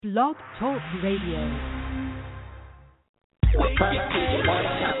Blog Talk Radio. Wake your TV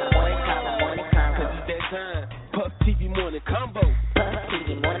morning combo. Cause it's that time. Puff TV morning combo. Puff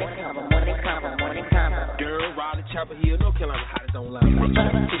TV morning combo. Girl, Raleigh, Chapel Hill, North Carolina, hottest online. Puff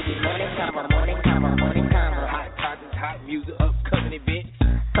TV morning combo. Hot topics, hot music, upcoming events.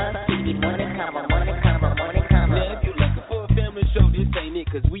 Puff TV morning combo. Now if you're looking for a family show, this ain't it,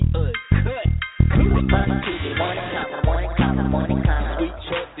 cause we uncut. Puff TV morning combo. Sweet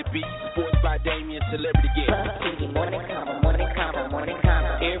Chuck, the beat, sports by Damien, celebrity guest. Puff TV morning combo.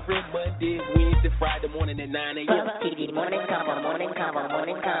 Every Monday, Wednesday, Friday morning at 9 a.m. Puff TV morning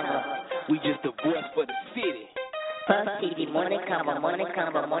combo. We just the voice for the city. Puff TV morning combo.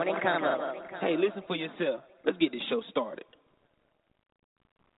 Hey, listen for yourself. Let's get this show started.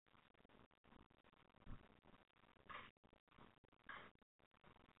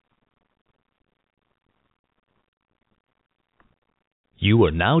 You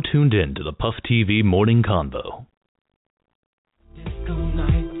are now tuned in to the Puff TV Morning Convo. Disco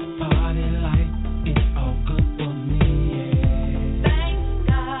night, party life, it's all good for me, yeah. Thank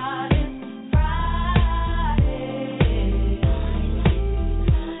God it's Friday.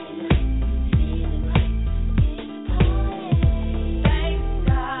 Thank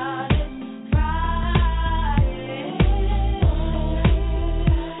God it's Friday.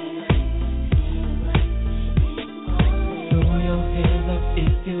 Throw your hands up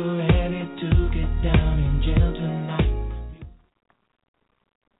if you're ready to get down in jail tonight.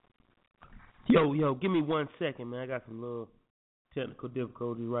 Yo, give me 1 second, man. I got some little technical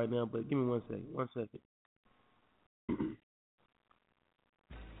difficulties right now, but give me 1 second. 1 second.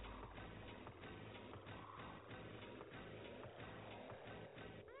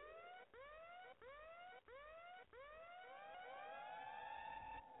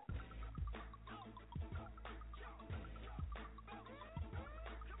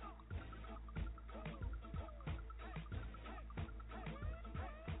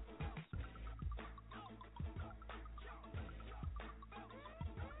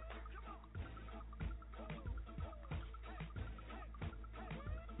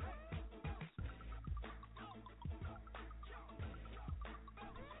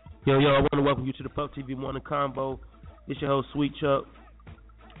 Yo, I want to welcome you to the Puff TV Morning Combo. It's your host, Sweet Chuck.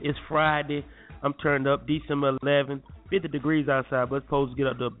 It's Friday. I'm turned up, December 11th. 50 degrees outside, but it's supposed to get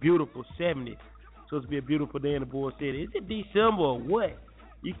up to a beautiful 70. It's supposed to be a beautiful day in the Bull City. Is it December or what?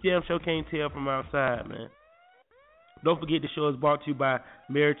 You damn sure can't tell from outside, man. Don't forget the show is brought to you by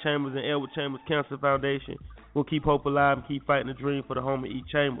Mary Chambers and Edward Chambers Cancer Foundation. We'll keep hope alive and keep fighting the dream for the home of E.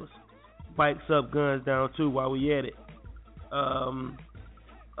 Chambers. Bikes up, guns down, too, while we at it.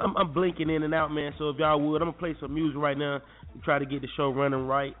 I'm blinking in and out, man, so if y'all would, I'm going to play some music right now and try to get the show running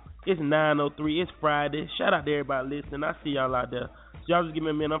right. It's 9:03. It's Friday. Shout out to everybody listening. I see y'all out there. So y'all just give me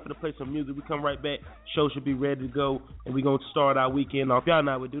a minute. I'm going to play some music. We come right back. Show should be ready to go, and we're going to start our weekend off. Y'all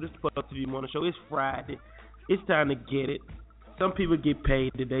know what we do. This is the Puff TV Morning Show. It's Friday. It's time to get it. Some people get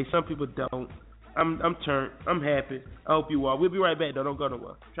paid today. Some people don't. I'm turned. I'm happy. I hope you are. We'll be right back, though. Don't go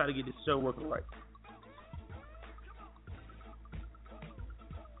nowhere. Try to get this show working right.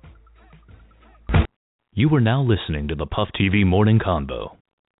 You are now listening to the Puff TV Morning Convo.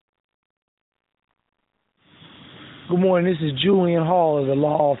 Good morning. This is Julian Hall of the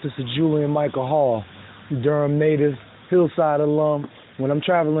law office of Julian Michael Hall, Durham native, Hillside alum. When I'm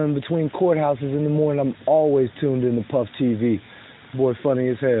traveling between courthouses in the morning, I'm always tuned in to Puff TV. Boy, funny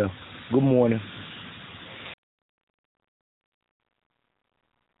as hell. Good morning.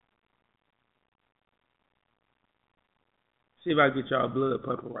 See if I can get y'all blood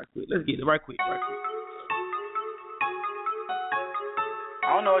pumping right quick. Let's get it right quick.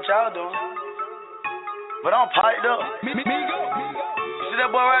 I don't know what y'all doing, but I'm piped up. Me go. See that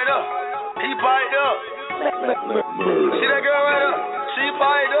boy right there? He piped up. See that girl right there? She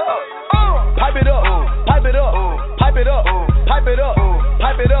piped up. Pipe it up. Pipe it up. Pipe it up. Pipe it up.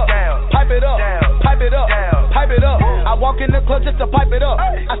 Pipe it up. Pipe it up. Pipe it up. Pipe it up. I walk in the club just to pipe it up.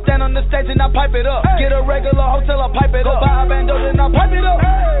 I stand on the stage and I pipe it up. Get a regular hotel, I pipe it up. Go buy a bando and I pipe it up.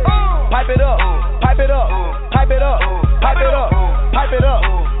 Pipe it up. Pipe it up. Pipe it up. Pipe it up. Pipe it up,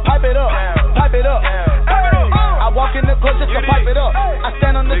 pipe it up, pipe it up. I walk in the club just to pipe it up. I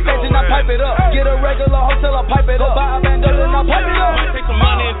stand on the stage and I pipe it up. Get a regular hotel, I pipe it up. Buy a bando and I pipe it up. Might take some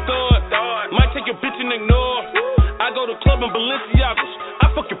money and throw it. Might take your bitch and ignore. I go to club in Balenciagas.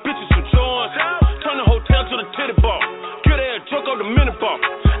 I fuck your bitches with joints. Turn the hotel to the titty bar. Get her a truck on the mini bar.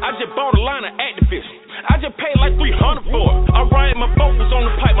 I just bought a line of activists. I just paid like $300 for it. I ride my boat was on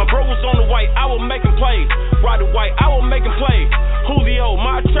the pipe, my bro was on the white. I was making plays. Ride the white, I was making plays. Julio,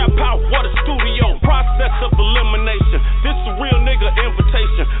 my trap house, what a studio. Process of elimination. This a real nigga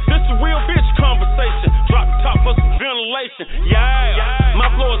invitation. This a real bitch conversation. Drop the top for some ventilation. Yeah. My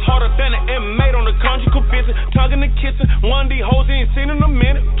flow is harder than an inmate on the conjugal visit. Tongue in the kitchen. One of these hoes you ain't seen in a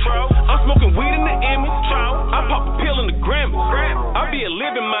minute. I'm smoking weed in the image. I pop a pill in the Grammy. I be a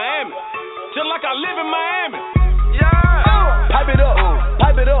live in Miami. Just like I live in Miami. Yeah. Pipe it up.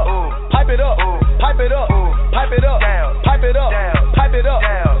 Pipe it up. Pipe it up. Pipe it up. Pipe it up. Pipe it up. Pipe it up.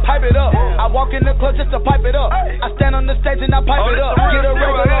 Pipe it up. I walk in the club just to pipe it up. I stand on the stage and I pipe it up. Get a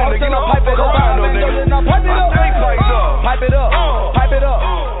regular hoe till I pipe it up. And I pipe it up. Pipe it up. Pipe it up.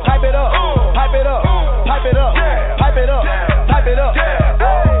 Pipe it up. Pipe it up. Pipe it up. Pipe it up. Pipe it up.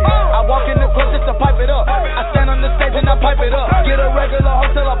 I walk in the club just to pipe it up. I stand on the stage and I pipe it up. Get a regular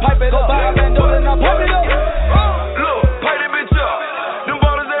hoe till I pipe it up. Buy a bando and I pipe it up. Look, pipe that bitch up. Them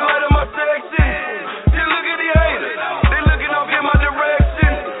ballers ain't light up my section. Just look at these haters. They looking off in my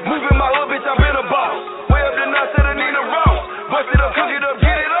direction. Moving my hood, bitch, I been a boss. Way up the nuts, said I need a Ross. Bust it up, cook it up,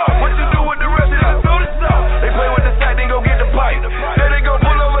 get it off. What you do with the rest of it? Throw the sauce. They play with the sack, then go get the pipe. Then they go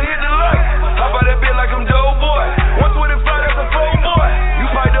pull over, hit the light. How about that bitch like I'm Joe Boy? 125, that's a 4 boy. You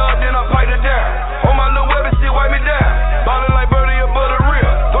piped her up, then I piped her down. On my little web and shit, wipe me down. Ballin' like Birdie above the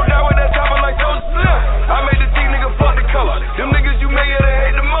real. Go down with that chopper like those slim. I made the team nigga fuck the color. Them niggas you made, yeah, they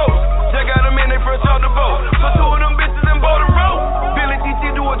hate the most. Check out them in, they fresh off the boat. So 2 of them bitches in Boulder Road. Billy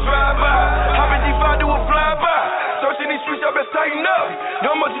TT do a drive-by. Hop in G5 do a fly-by. Searching these streets, y'all best tighten up.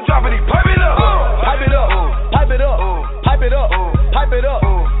 How much you dropping these? Pipe it up. Pipe it up. Pipe it up. Pipe it up. Pipe it up.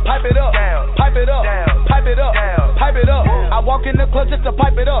 Pipe it up. Pipe it up. Pipe it up. Pipe it up. I walk in the club just to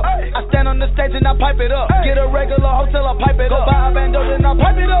pipe it up. I stand on the stage and I pipe it up. Get a regular hotel, I pipe it up. Buy a bando and I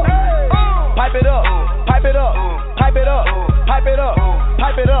pipe it up. Pipe it up. Pipe it up. Pipe it up. Pipe it up.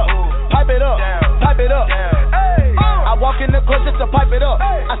 Pipe it up. Pipe it up. Pipe it up. I walk in the club just to pipe it up.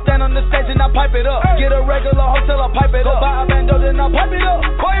 I stand on the stage and I pipe it up. Get a regular hotel, I pipe it up. Buy a bando and I pipe it up.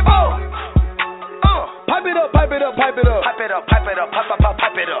 Convo. Pipe it up, pipe it up, pipe it up. Pipe it up, pipe it up,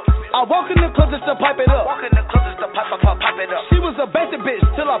 pipe it up. I walk in the club just to pipe it up. Walk in the club just to pipe it up. She was a basic bitch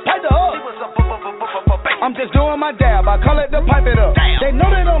till I piped her up. She was a I'm just doing my dab, I call it the pipe it up. Damn. They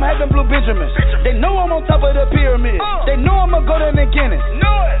know they don't have them blue Benjamins. They know I'm on top of the pyramid. They know I'ma go down to Guinness.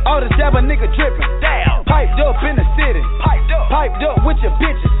 All the jab a nigga dripping. Damn. Piped up in the city. Piped up with your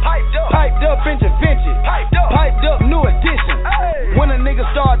bitches. Piped up intervention. Piped up new edition. Hey. When a nigga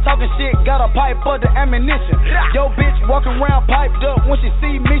start talking shit, got a pipe for the ammunition. Yo bitch walking around piped up. When she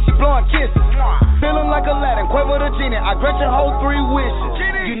see me, she blowing kisses. Feeling like Aladdin, Quavo the genie. I grant your whole 3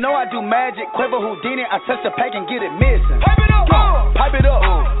 wishes. You know I do magic, Quavo Houdini. I touch the pack and get it missing. Pipe it up, pipe it up,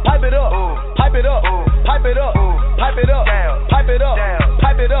 pipe it up, pipe it up, pipe it up, pipe it up, pipe it up,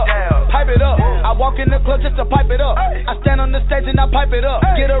 pipe it up, pipe it up. I walk in the club just to pipe it up. I stand on the stage and I pipe it up.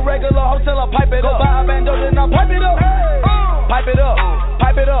 Get a regular hotel, I pipe it up. Buy a bando and I pipe it up. Pipe it up,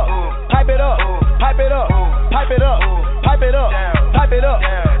 pipe it up, pipe it up, pipe it up, pipe it up, pipe it up, pipe it up.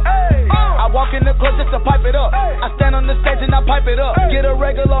 I walk in the club just to pipe it up. I stand on the stage and I pipe it up. Get a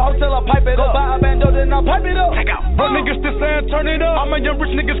regular hotel, I pipe it up. Buy a bando then I pipe it up. But niggas still saying turn it up. I'm a young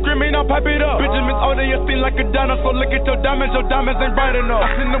rich nigga screaming, I pipe it up. Benjamin's older, you seem like a dinosaur. Look at your diamonds ain't bright enough.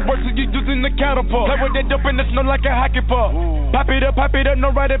 I seen the works of you using the catapult. Play with that dope and the snow like a hockey puck. Pipe it up,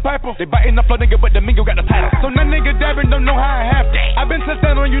 no riding piper. They biting the flow, nigga, but the mingo got the title. So now nigga dabbing don't know how it happened. I been sent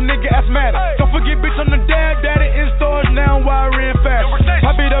down on you, nigga, asthmatic. Don't forget, bitch, on the dab, daddy in stores now, wiring fast.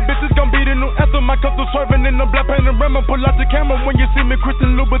 Pipe it up, bitch, it's gonna be the new anthem. I come through swerving in the black panorama. Pull out the camera when you see me,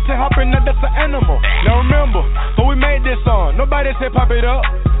 Christian Louboutin hopping, now that's an animal. Now remember, so we made this song, nobody said pop it up.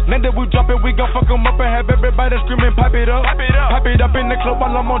 Now that we drop it, we gon' fuck 'em up and have everybody screaming, pipe it up. Pipe it up in the club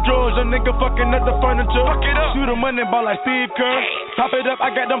while I'm on drugs. A nigga fucking up the furniture. Shoot a money ball like Steve Kerr. Top it up, I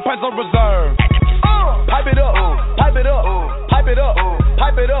got them pints on reserve. Pipe it up, pipe it up, pipe it up,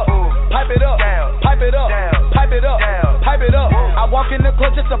 pipe it up, pipe it up, pipe it up, pipe it up, pipe it up. I walk in the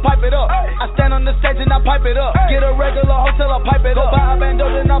club just to pipe it up. I stand on the stage and I pipe it up. Get a regular hotel, I pipe it up. Buy a bando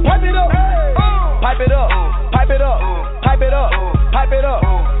then I pipe it up. Pipe it up, pipe it up, pipe it up, pipe it up,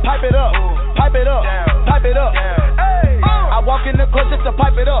 pipe it up, pipe it up, pipe it up. I walk in the club just to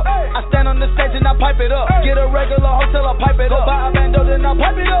pipe it up. I stand on the stage and I pipe it up. Get a regular hotel, I pipe it up. Buy a bando then I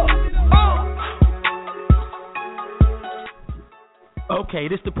pipe it up. Okay,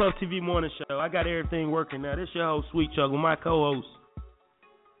 this the Puff TV Morning Show. I got everything working now. This your host, Sweet Chuck, with my co-host.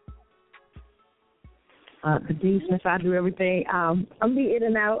 Khadijah, since I do everything, I'm be in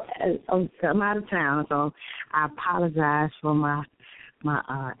and out. I'm out of town, so I apologize for my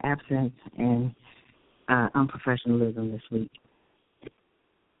absence. And unprofessionalism this week.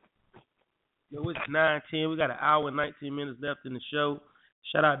 Yo, it's 9:10. We got an hour and 19 minutes left in the show.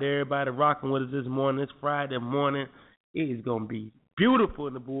 Shout out to everybody rocking with us this morning. It's Friday morning. It is going to be beautiful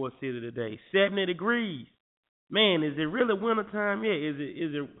in the Bull City today. 70 degrees. Man, is it really winter time yet? Is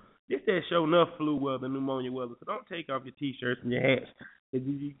it? This that show enough flu weather, pneumonia weather. So don't take off your T-shirts and your hats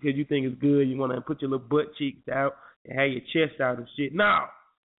because you think it's good. You want to put your little butt cheeks out and have your chest out and shit. No.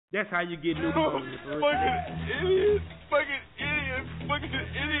 That's how you get pneumonia. Fucking idiots.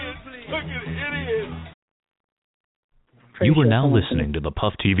 You are now listening to the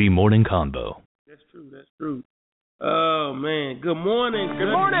Puff TV Morning Convo. That's true. Oh, man. Good morning.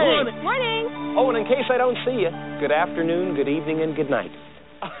 Good morning. Oh, and in case I don't see you, good afternoon, good evening, and good night.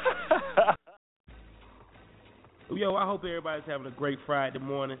 Yo, I hope everybody's having a great Friday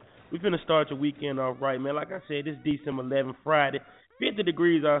morning. We're going to start your weekend off right, man. Like I said, this December 11th, Friday. 50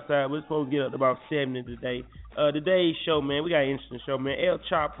 degrees outside. We're supposed to get up to about 70 today. Today's show, man, we got an interesting show, man. El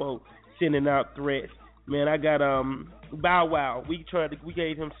Chapo sending out threats. Man, I got Bow Wow. We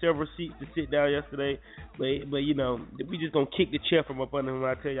gave him several seats to sit down yesterday, but you know, we just gonna kick the chair from up under him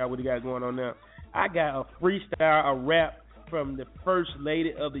when I tell y'all what he got going on now. I got a freestyle, a rap from the First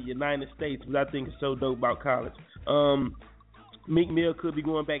Lady of the United States, which I think is so dope about college. Meek Mill could be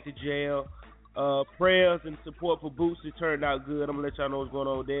going back to jail. Prayers and support for Boosie turned out good. I'm going to let y'all know what's going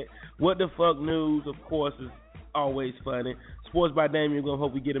on with that. What the fuck news, of course, is always funny. Sports by Damien, we're going to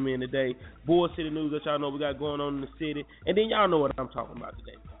hope we get him in today. Bull City news that y'all know we got going on in the city. And then y'all know what I'm talking about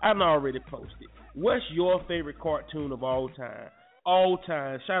today. I've already posted. What's your favorite cartoon of all time? All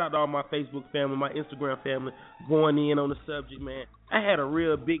time. Shout out to all my Facebook family, my Instagram family, going in on the subject, man. I had a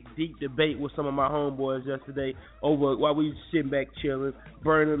real big, deep debate with some of my homeboys yesterday over while we were sitting back chilling,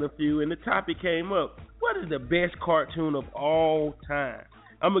 burning a few, and the topic came up. What is the best cartoon of all time?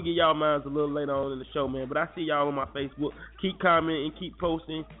 I'm going to give y'all mine a little later on in the show, man, but I see y'all on my Facebook. Keep commenting and keep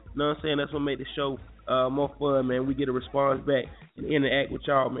posting. You know what I'm saying? That's what make the show more fun, man. We get a response back and interact with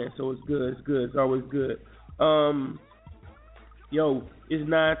y'all, man, so it's good. It's always good. Yo, it's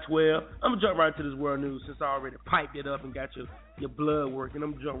 9:12. I'm going to jump right into this world news since I already piped it up and got your blood working.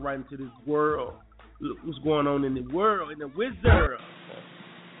 I'm going to jump right into this world. Look what's going on in the world, in the wizard.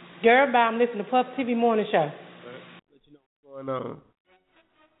 Girl, I'm listening to Puff TV Morning Show. Let you know what's going on.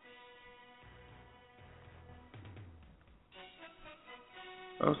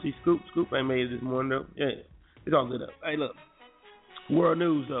 I don't see Scoop. Scoop ain't made it this morning, though. Yeah, it's all good, though. Hey, look. World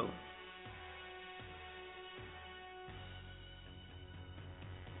news, though.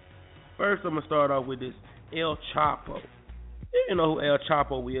 First, I'm going to start off with this El Chapo. You know who El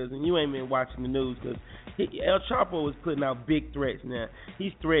Chapo is, and you ain't been watching the news because El Chapo is putting out big threats now.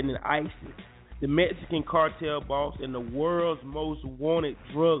 He's threatening ISIS, the Mexican cartel boss and the world's most wanted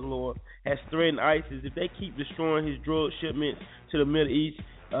drug lord, has threatened ISIS if they keep destroying his drug shipments to the Middle East.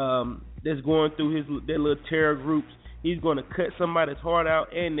 That's going through their little terror groups. He's going to cut somebody's heart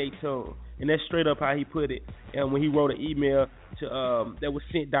out and their tongue. And that's straight up how he put it. And when he wrote an email to that was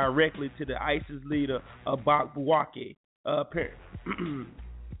sent directly to the ISIS leader, Abak Bouake.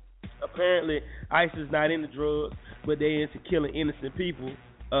 Apparently, ISIS not into drugs, but they into killing innocent people.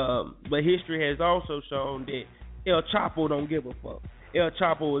 But history has also shown that El Chapo don't give a fuck. El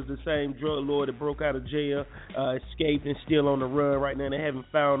Chapo is the same drug lord that broke out of jail, escaped, and still on the run right now. They haven't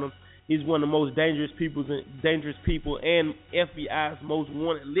found him. He's one of the most dangerous people and FBI's most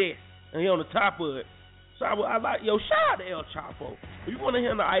wanted list. And he on the top of it. So I like, shout out to El Chapo. If you want to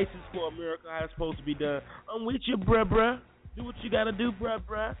handle ISIS for America, how it's supposed to be done, I'm with you, bruh. Do what you got to do,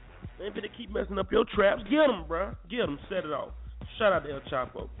 bruh. Ain't finna keep messing up your traps. Get them, bruh. Get them. Set it off. Shout out to El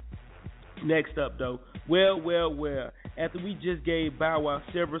Chapo. Next up, though. Well. After we just gave Bow Wow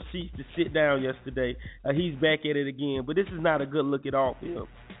several seats to sit down yesterday, he's back at it again. But this is not a good look at all for him.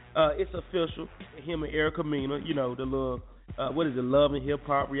 It's official. Him and Erica Mena, you know, the little... Love and Hip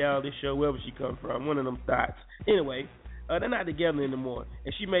Hop reality show, wherever she come from, one of them thoughts. Anyway, they're not together anymore,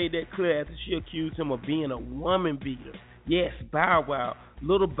 and she made that clear after she accused him of being a woman beater. Yes, Bow Wow,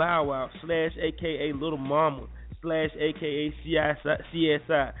 Little Bow Wow, / AKA Little Mama, / AKA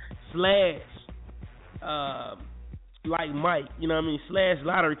CSI, / like Mike, you know what I mean, /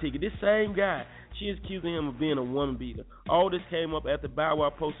 lottery ticket. This same guy, she is accusing him of being a woman beater. All this came up after Bow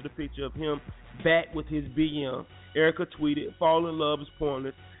Wow posted a picture of him back with his BM. Erica tweeted, "Fall in love is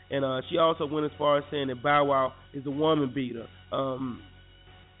pointless," and she also went as far as saying that Bow Wow is a woman beater.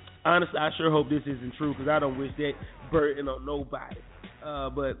 Honestly, I sure hope this isn't true because I don't wish that burden on nobody.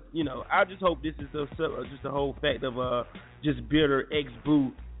 But you know, I just hope this is just a whole fact of just bitter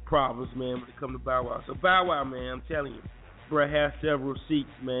ex-boo problems, man, when it comes to Bow Wow. So Bow Wow, man, I'm telling you, bro, have several seats,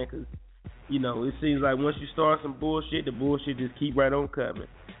 man, because it seems like once you start some bullshit, the bullshit just keep right on coming.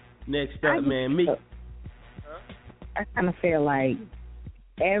 Next up, man, me. I kind of feel like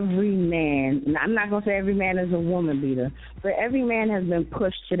every man, I'm not going to say every man is a woman beater, but every man has been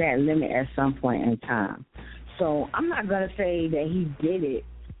pushed to that limit at some point in time. So I'm not going to say that he did it,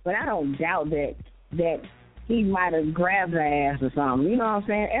 but I don't doubt that he might have grabbed her ass or something. You know what I'm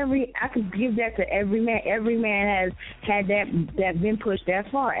saying? I could give that to every man. Every man has had that been pushed that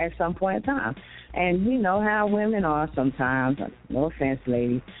far at some point in time. And we know how women are sometimes. No offense,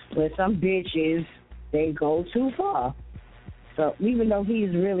 ladies, but some bitches, they go too far. So even though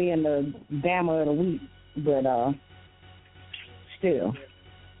he's really in the Bama of the week, but still.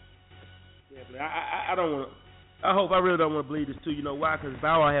 Yeah, but I don't want to. I really don't want to believe this too. You know why? Because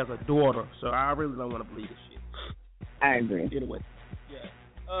Bow Wow has a daughter, so I really don't want to believe this shit. I agree. Anyway, yeah.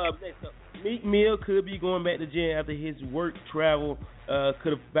 Next up, Meek Mill could be going back to jail after his work travel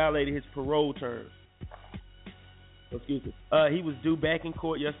could have violated his parole term. Excuse me. He was due back in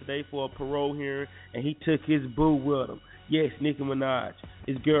court yesterday for a parole hearing, and he took his boo with him. Yes, Nicki Minaj,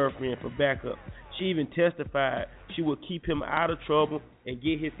 his girlfriend, for backup. She even testified she would keep him out of trouble and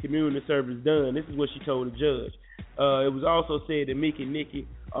get his community service done. This is what she told the judge. It was also said that Meek and Nicki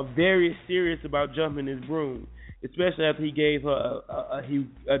are very serious about jumping his broom, especially after he gave her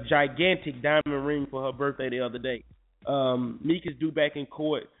a gigantic diamond ring for her birthday the other day. Meek is due back in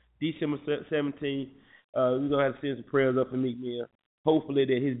court December 17th. We're going to have to send some prayers up for Meek Mill. Hopefully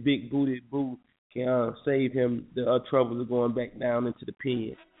that his big booted boo can save him the troubles of going back down into the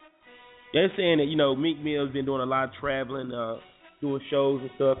pen. They're saying that, Meek Mill's been doing a lot of traveling, doing shows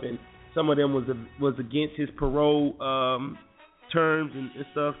and stuff, and some of them was against his parole terms and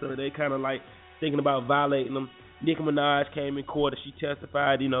stuff, so they kind of like thinking about violating them. Nicki Minaj came in court and she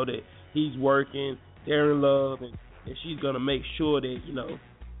testified, that he's working, they're in love, and she's gonna make sure that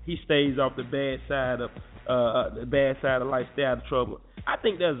he stays off the bad side of life, stay out of trouble. I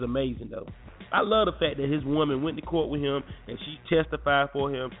think that's amazing though. I love the fact that his woman went to court with him and she testified for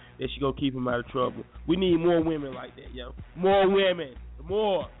him that she gonna keep him out of trouble. We need more women like that, yo. More women,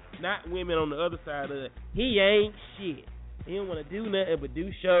 more. Not women on the other side of it. He ain't shit. He don't want to do nothing but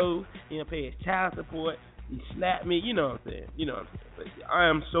do shows. He don't pay his child support. He slapped me. You know what I'm saying. But I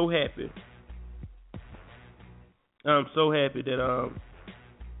am so happy. I'm so happy that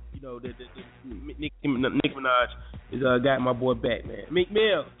that Nicki Minaj is got my boy back, man. Meek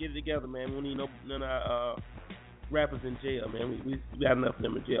Mill, get it together, man. We don't need none of our rappers in jail, man. We got enough of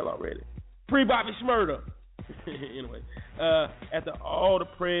them in jail already. Free Bobby Shmurda. Anyway, after all the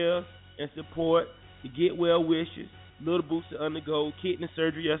prayers and support, the get well wishes, Little Boosie undergo kidney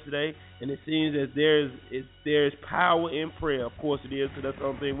surgery yesterday, and it seems as there's power in prayer. Of course it is, because that's the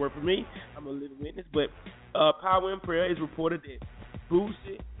only thing work for me. I'm a living witness, but power in prayer is reported that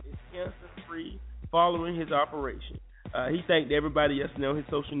Boosie is cancer-free following his operation. He thanked everybody yesterday on his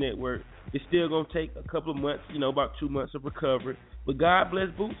social network. It's still going to take a couple of months, about 2 months of recovery. But God bless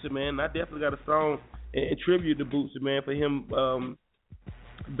Boosie, man. I definitely got a song in tribute to Boosie, man, for him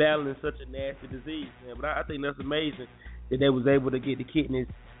battling such a nasty disease, man. But I think that's amazing that they was able to get the kidneys,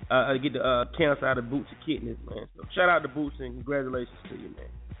 get the cancer out of Boosie kidneys, man. So shout out to Boosie and congratulations to you, man.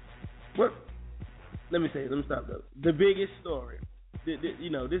 What? Let me stop though. The biggest story,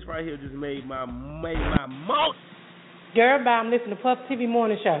 this right here just made my most. Girl, bye. I'm listening to Puff TV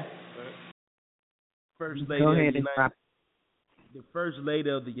Morning Show. First lady the First Lady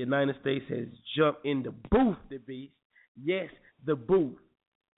of the United States has jumped in the booth, the beast. Yes, the booth.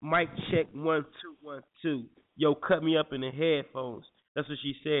 Mic check 1 2 1 2. Yo, cut me up in the headphones. That's what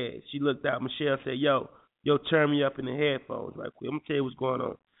she said. She looked out. Michelle said, yo, turn me up in the headphones right quick. I'm gonna tell you what's going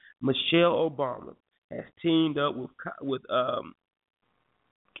on. Michelle Obama has teamed up with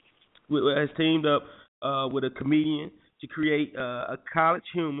a comedian to create a college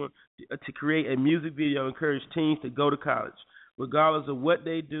humor, to create a music video, encourage teens to go to college. Regardless of what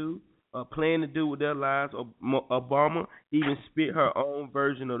they do or plan to do with their lives, Obama even spit her own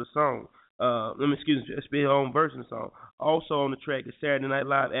version of the song. Spit her own version of the song. Also on the track is Saturday Night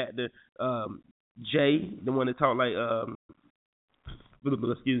Live actor Jay, the one that talk like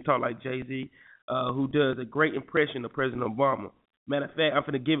Jay-Z, who does a great impression of President Obama. Matter of fact, I'm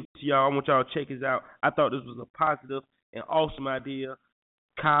going to give it to y'all. I want y'all to check this out. I thought this was a positive and awesome idea.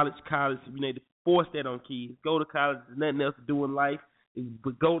 College, we need to force that on kids. Go to college. There's nothing else to do in life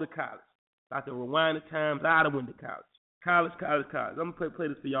but go to college. I can rewind the times. I went to college. College. I'm going to play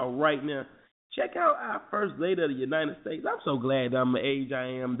this for y'all right now. Check out our First Lady of the United States. I'm so glad that I'm the age I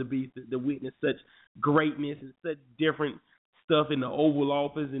am to witness such greatness and such different stuff in the Oval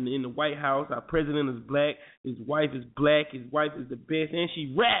Office and in the White House. Our president is black. His wife is black. His wife is the best. And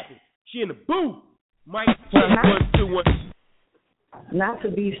she rapping. She in the booth. Mike, check 1, 2, 1. Not to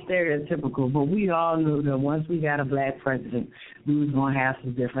be stereotypical, but we all knew that once we got a black president, we was going to have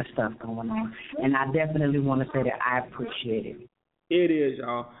some different stuff going on. And I definitely want to say that I appreciate it. It is,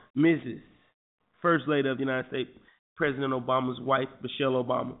 y'all. Mrs. First Lady of the United States, President Obama's wife, Michelle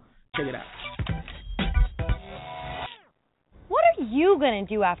Obama. Check it out. What are you going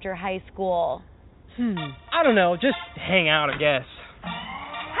to do after high school? I don't know. Just hang out, I guess.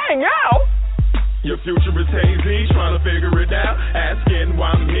 Hang out? Your future is hazy, trying to figure it out. Asking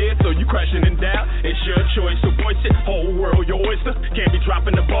why I'm here, so you crashing in doubt. It's your choice to voice it, whole world your oyster. Can't be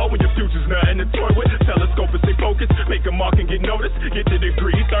dropping the ball when your future's nothing to toy with. Telescope and stay focused, make a mark and get noticed. Get the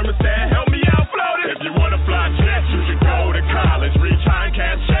degree, thermostat, help me out, float it. If you wanna fly jets, you should go to college. Reach high and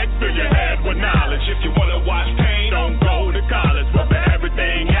cash checks, fill your head with knowledge. If you wanna watch pain, don't go to college. But for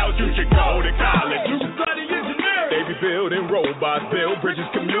everything else, you should go to college. You should study engineering. They be building robots, build bridges,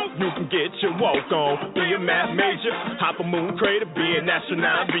 commute. You can get your walk on, be a math major, hop a moon crater, be an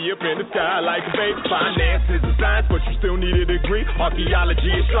astronaut, be up in the sky like a baby. Finance is a science, but you still need a degree.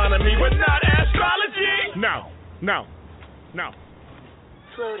 Archaeology, astronomy, but not astrology. No.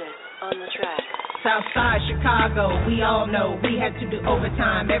 Floated on the track. Southside Chicago, we all know we had to do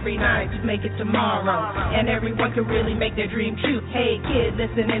overtime every night to make it tomorrow. And everyone could really make their dream true. Hey kid,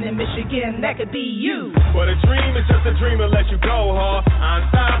 listening in Michigan, that could be you. But a dream is just a dream unless you go hard.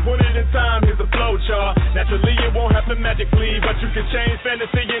 Einstein put it in time, here's a flow chart. Naturally it won't happen magically, but you can change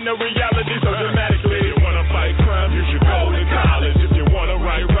fantasy into reality so dramatically. If you wanna fight crime, you should go to college. If you wanna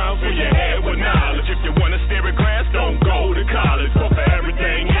write rhymes, fill your head with knowledge. If you wanna stare at glass, don't go to college. But for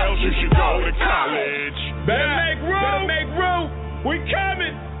everything else, you should go to college. Better make room. We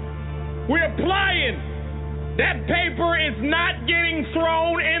coming. We're applying. That paper is not getting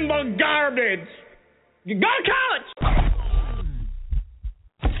thrown in the garbage. You go to college.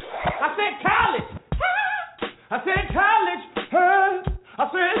 I said college. I said college. I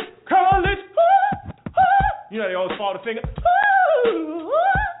said college. You know they always fall the finger.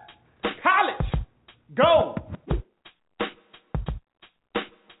 College. Go.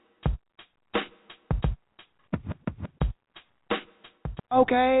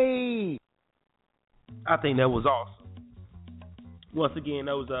 Okay. I think that was awesome. Once again,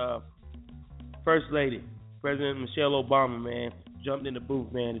 that was First Lady, President Michelle Obama, man, jumped in the booth,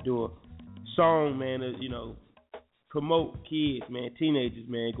 man, to do a song, man, to, promote kids, man, teenagers,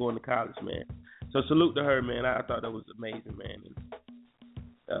 man, going to college, man. So salute to her, man. I thought that was amazing, man.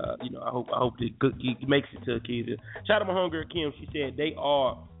 And, I hope it makes it to the kids. Shout out to my homegirl Kim. She said they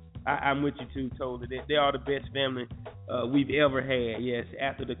are. I'm with you too, totally. They are the best family we've ever had. Yes,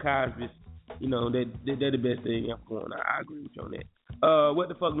 after the Cosby's, they're the best thing ever going. I agree with you on that. What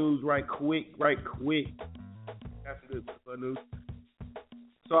the fuck news? Right quick. That's some good news.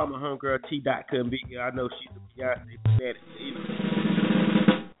 Sorry, my homegirl T. Dot couldn't be here. I know she's a Beyonce fanatic.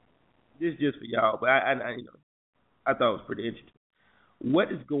 This is just for y'all, but I thought it was pretty interesting.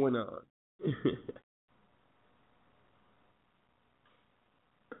 What is going on?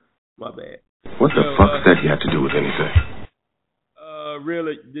 My bad. What the fuck does that have to do with anything?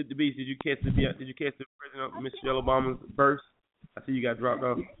 Really, the Beast, did you catch the President Michelle Obama's verse? I see you got dropped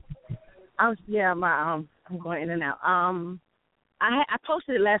off. I'm going in and out. I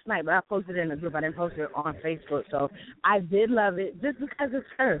posted it last night, but I posted it in the group. I didn't post it on Facebook, so I did love it just because it's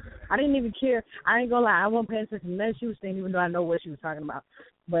her. I didn't even care. I ain't gonna lie, I wasn't paying attention to nothing she was saying, even though I know what she was talking about.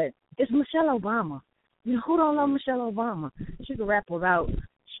 But it's Michelle Obama. Who don't love Michelle Obama? She can rap without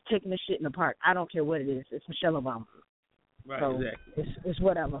taking the shit in the park. I don't care what it is. It's Michelle Obama. Right, so exactly. It's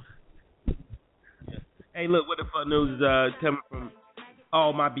whatever. Yeah. Hey, look, what the fuck news is coming from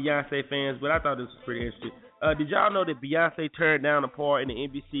all my Beyonce fans, but I thought this was pretty interesting. Did y'all know that Beyonce turned down a part in the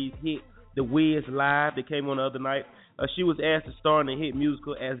NBC's hit The Wiz Live that came on the other night? She was asked to star in the hit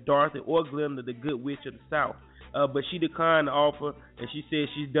musical as Dorothy or Glinda, the Good Witch of the South. But she declined the offer, and she said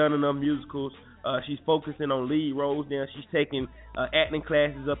she's done enough musicals. She's focusing on lead roles now. She's taking acting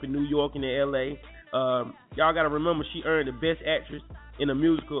classes up in New York and in L.A. Y'all got to remember, she earned the Best Actress in a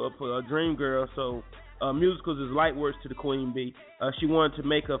musical for Dreamgirls, so musicals is light works to the Queen Bee. She wanted to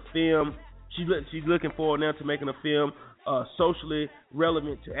make a film. She's looking forward now to making a film socially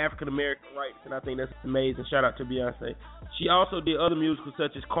relevant to African American rights, and I think that's amazing. Shout out to Beyonce. She also did other musicals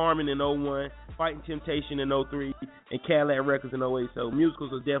such as Carmen in 01, Fighting Temptation in 03, and Cadillac Records in 08. So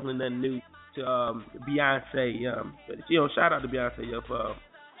musicals are definitely nothing new to Beyonce. But shout out to Beyonce.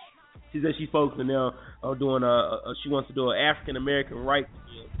 She said she's focusing now on doing she wants to do an African American rights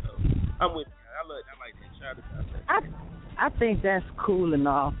film. So I'm with you. I like that. Shout out to Beyonce. I think that's cool and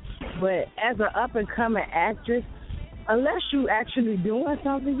all, but as an up and coming actress, unless you actually doing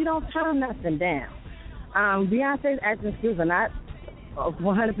something, you don't turn nothing down. Beyonce's acting skills are not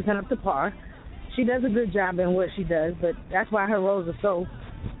 100% up to par. She does a good job in what she does, but that's why her roles are so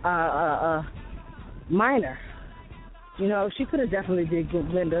minor. You know, she could have definitely did good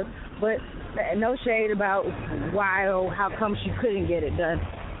Linda, but no shade about why or how come she couldn't get it done.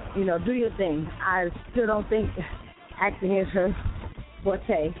 You know, do your thing. I still don't think acting is her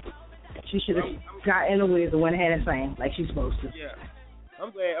forte. She should have got in the woods and went ahead and sang like she's supposed to. Yeah,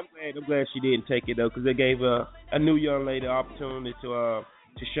 I'm glad she didn't take it though, because it gave a new young lady the opportunity to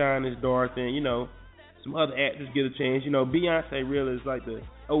shine as Dorothy, and you know, some other actors get a chance. You know, Beyonce really is like the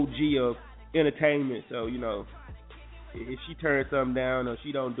OG of entertainment, so you know, if she turns something down or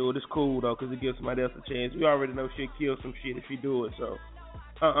she don't do it, it's cool though, because it gives somebody else a chance. We already know she'll kill some shit if she do it, so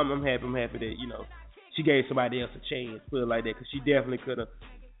I'm happy that, you know, she gave somebody else a chance, put it like that, because she definitely could have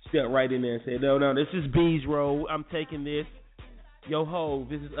stepped right in there and said, no, this is B's role, I'm taking this. Yo, Hove,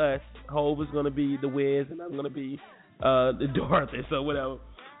 this is us. Hove is going to be the Wiz, and I'm going to be the Dorothy, so whatever.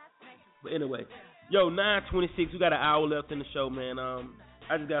 But anyway, yo, 9:26, we got an hour left in the show, man.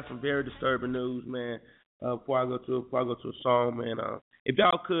 I just got some very disturbing news, man. Before I go to a song, man. If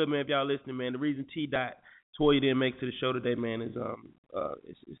y'all could, man, if y'all listening, man, the reason Toya didn't make it to the show today, man, is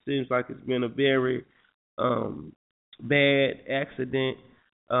it seems like it's been a very bad accident.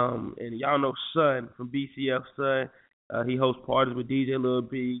 And y'all know Son from BCF, Son. He hosts parties with DJ Lil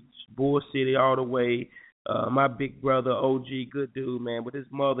B, Bull City all the way. My big brother, OG, good dude, man. But his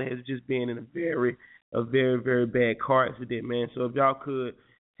mother has just been in a very, very bad car accident, man. So if y'all could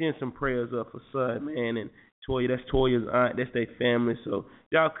send some prayers up for Son, man, and Toya, that's Toya's aunt, that's their family. So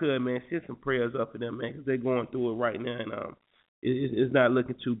y'all could, man, send some prayers up for them, man, because they're going through it right now, and it's not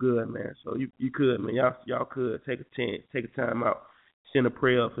looking too good, man. So you could, man, y'all could take a chance, take a time out, send a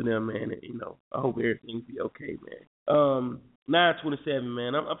prayer up for them, man, and, you know, I hope everything will be okay, man. 9:27,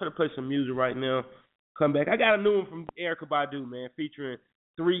 man. I'm gonna play some music right now. Come back. I got a new one from Erykah Badu, man, featuring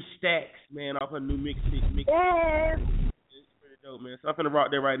 3 Stacks, man, off her new mixtape. Yeah. It's pretty dope, man. So I'm gonna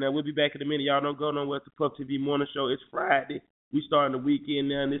rock that right now. We'll be back in a minute. Y'all don't go nowhere. It's the Puff TV Morning Show. It's Friday. We starting the weekend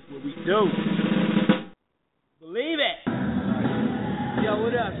now, and this is what we do. Believe it. Yo,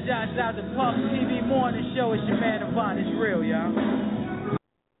 what up? Shouts out to Puff TV Morning Show. It's your man Avant. It's real, y'all.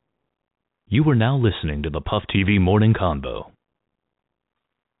 You are now listening to the Puff TV Morning Convo.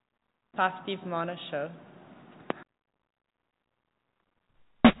 Puff TV Morning Show.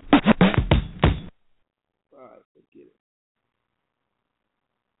 All right, let's get it.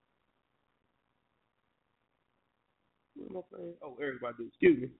 What am I playing? Oh, Erykah Badu.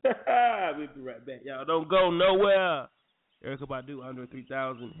 Excuse me. We'll be right back. Y'all don't go nowhere. Erykah Badu, under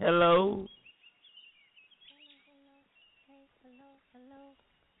 3,000. Hello.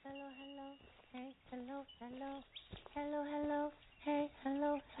 Hey, hello, hello, hello, hello, hey,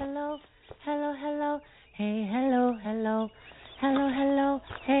 hello, hello, hello, hello, hey, hello, hello, hello, hello,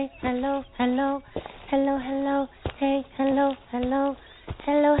 hey, hello, hello, hello, hello, hey, hello, hello,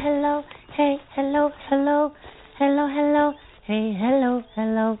 hello, hello, hey, hello, hello, hello, hello, hey, hello,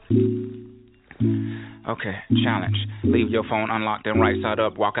 hello. Okay, challenge. Leave your phone unlocked and right side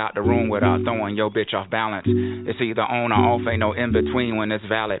up. Walk out the room without throwing your bitch off balance. It's either on or off, ain't no in between when it's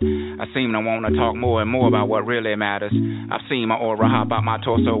valid. I seem to want to talk more and more about what really matters. I've seen my aura hop out my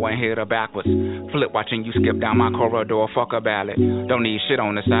torso and hit her backwards. Flip watching you skip down my corridor, fuck a ballad. Don't need shit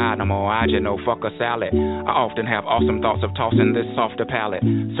on the side no more, I just know fuck a salad. I often have awesome thoughts of tossing this softer palate.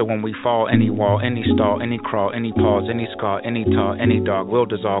 So when we fall, any wall, any stall, any crawl, any pause, any scar, any tar, any dog will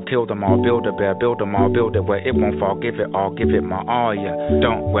dissolve, kill them all, build a bear, build them all, build it where it won't fall, give it all, give it my all, yeah.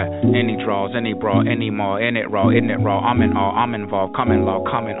 Don't wear any draws, any bra, any more, in it raw, isn't it raw, I'm in all, I'm involved, coming law,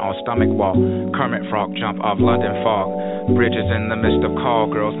 coming on stomach wall, Kermit Frog, jump off London fog, bridges in the midst of call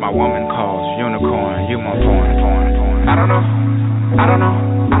girls, my woman calls, unicorn, you my porn. I don't know,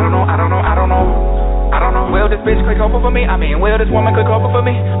 will this bitch click over for me? I mean, will this woman click over for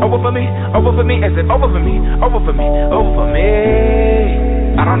me? Over for me, is it over for me? Over for me, over for me?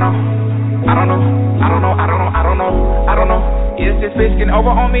 I don't know. Is this bitch getting over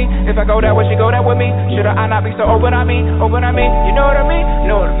on me? If I go that way, she go that with me. Should I not be so open on me? You know what I mean?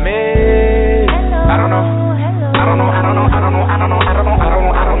 I don't know.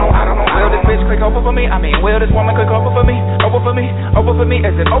 Will this bitch click over for me? I mean, will this woman click over for me? Over for me,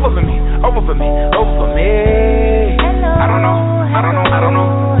 is it over for me? Over for me. I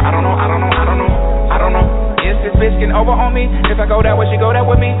don't know. Is this bitch getting over on me? If I go that way, she go that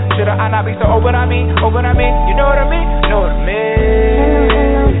with me. Should I not be so open on me? You know what I mean?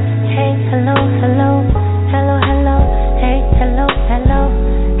 Hello, hello, hello, hello, hey, hello, hello,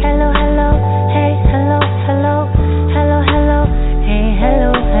 hello, hello, hey, hello, hello, hello.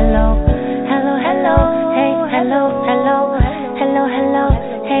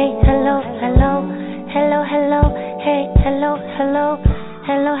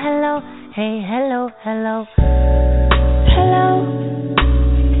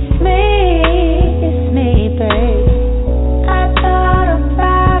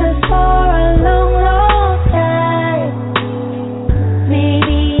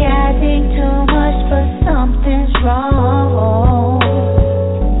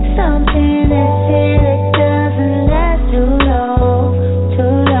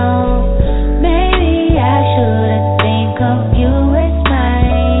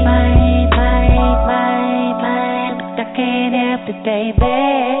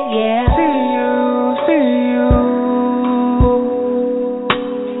 yeah. See you.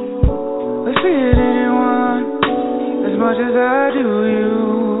 I see it in anyone as much as I do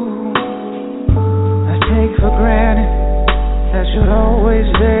you. I take for granted that you're always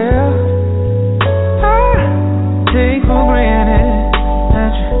there. I take for granted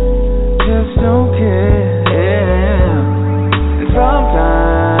that you just don't care. Yeah. And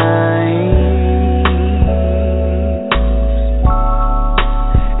sometimes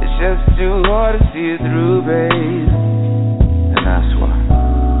it's just too hard to see it through, babe. And that's why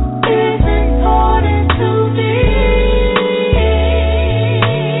it's important to me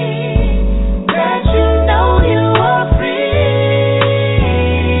that you know you are free.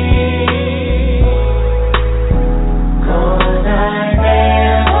 'Cause I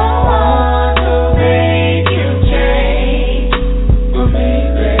never want to make you change. But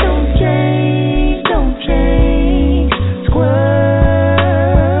baby, don't change.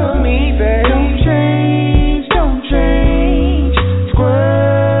 Squirrel me, baby. Don't change. Squirrel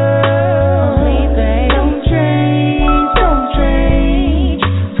me, baby. Don't change. Squirrel me, baby. Don't change.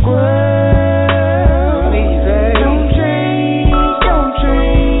 Squirrel me, baby. Don't change.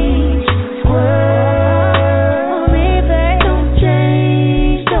 Squirrel me, baby. Don't change. Squirrel me, baby. Don't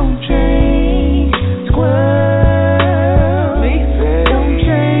change. Squirrel me, baby.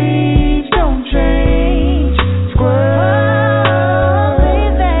 Don't change. Squirrel me,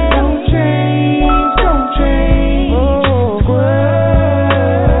 baby. Don't change.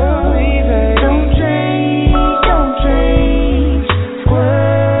 Squirrel me, baby.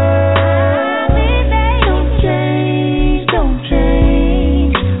 Don't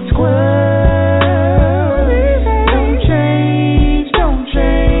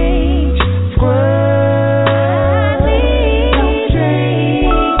change.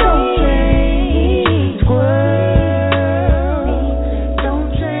 Squirrel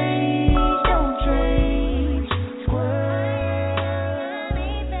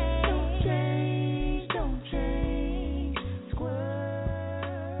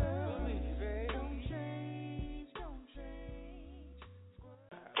me,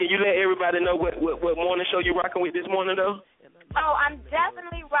 Can you let everybody know what morning show you rocking with this morning, though? Oh, I'm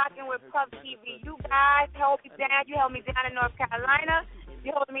definitely rocking with Puff TV. You guys hold me down. You held me down in North Carolina.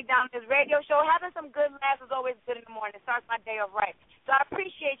 You holding me down in this radio show. Having some good laughs is always good in the morning. It starts my day off right. So I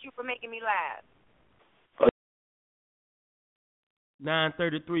appreciate you for making me laugh.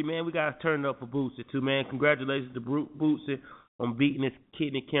 9:33, man. We gotta turn it up for Bootsy too, man. Congratulations to Bootsy on beating his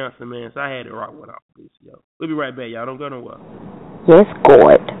kidney cancer, man. So I had to rock one out for Bootsy, yo. We'll be right back, y'all. Don't go nowhere. Yes,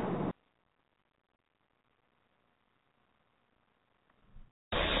 God.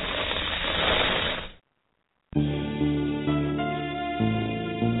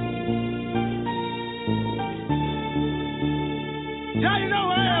 Yeah, you know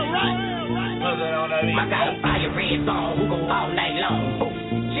I am right. I got a fire red bone who go all night long.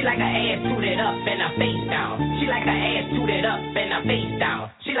 She like her ass tooted up and her face down. She like her ass tooted up and her face down.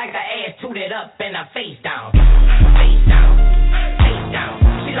 She like her ass tooted up and her face down. Face down, face down.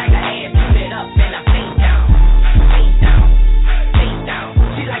 She like her ass tooted up and her face down. Face down, face down.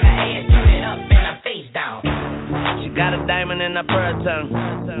 She like her ass tooted up and her face down. She got a diamond in her pearl tongue.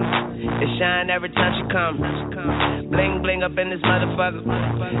 It shine every time she come. Bling bling up in this motherfucker.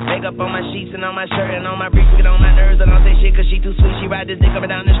 Makeup on my sheets and on my shirt and on my briefs. Get on my nerves. I don't say shit cause she too sweet. She ride this dick up and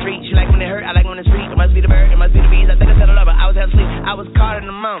down the street. She like when it hurt, I like when it's free. It must be the bird, it must be the bees. I think I settled up, but I was half asleep. I was caught in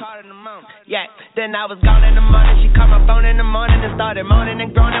the moment. Yeah, then I was gone in the morning. She called my phone in the morning and started moaning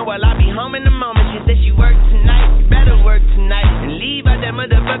and groaning while I be home in the moment. She said she worked tonight. You better work tonight and leave out that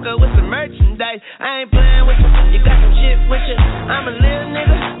motherfucker with some merchandise. I ain't playing with you. You got some shit with you. I'm a little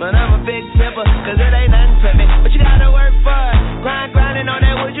nigga, but I'm a big tipper. Cause it ain't nothing to me. But you gotta work for it. Grinding on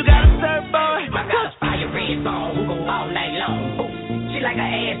that wood, you gotta surf for it. I got a fire red bone who go all night long. She like her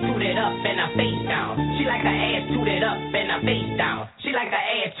ass tooted up and her face down. She like her ass tooted up and her face down. She like her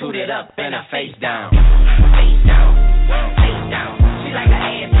ass tooted up and her face down. Face down, face down. She like her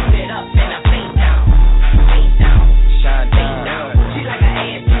ass tooted up and her face down. Face down, shine down. She like her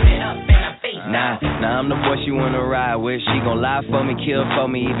ass tooted up and her face down. Nah, I'm the boy she wanna ride with. She gon' lie for me, kill for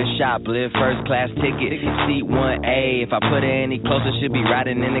me, even shoplift. First class ticket, seat 1A. If I put her any closer, she'll be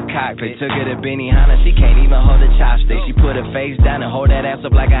riding in the cockpit. Took her to Benihana, she can't even hold a chopstick. She put her face down and hold that ass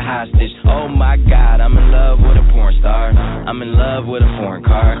up like a hostage. Oh my God, I'm in love with a porn star. I'm in love with a foreign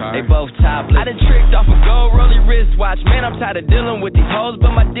car. They both topless. I done tricked off a gold rolly wristwatch. Man, I'm tired of dealing with these hoes,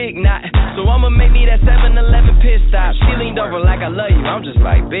 but my dick not. So I'ma make me that 7-Eleven pit stop. She leaned over like I love you. I'm just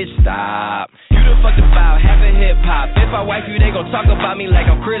like, bitch, stop. You done fucked about half a hip hop. If I wife you, they gon' talk about me like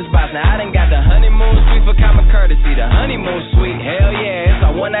I'm Chris Bosh. Now I done got the honeymoon suite for common courtesy. The honeymoon suite, hell yeah, it's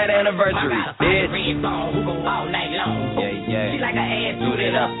our one night anniversary, bitch. Red bone, who go all night long. Yeah. She like her ass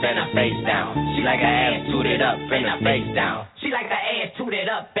tooted up and her face down. She like her ass tooted up and her face down. She like her ass tooted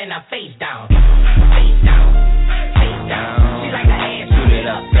up and her face down. Face down, face down. She like her ass tooted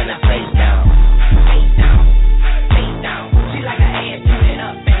up and her face down. Face down, face down. She like her ass tooted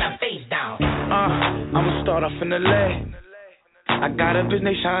up and her face down. I'ma start off in the leg. I got a bitch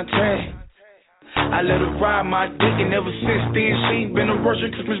named Shantae. I let her ride my dick, and ever since then she been a Russian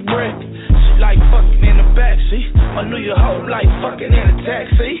Christmas bread. She like fucking in the backseat. I knew your whole life fucking in a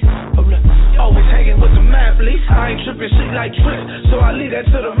taxi. Always hanging with the map lease. I ain't tripping, she like trip, so I leave that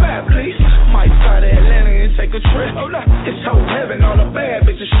to the map lease. Might fly to Atlanta and take a trip. It's whole heaven, all the bad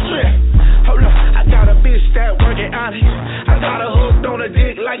bitches strip. I got a bitch that working on it. I got her hooked on a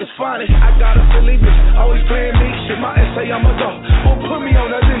dick like it's funny. I got a Philly bitch, always playing me. Shit, my essay, I'ma go. Won't put me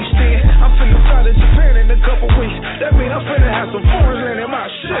on the leash then. I'm finna fly to Japan in a couple weeks. That mean I'm finna have some foreign land in my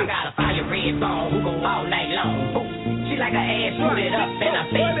shit. I got a fire red bone who go all night long. She like her ass tooted up and her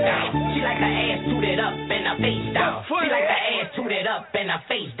face down. She like her ass tooted up and her face down. She like her ass tooted up and her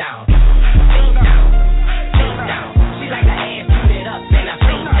face down. Face down, face down. She like her ass tooted up and her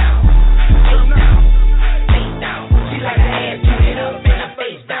face down. Face down, face down. She like her ass tooted up and her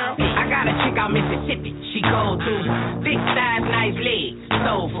face down. I got a chick out Mississippi, she cold too. Big size, nice legs,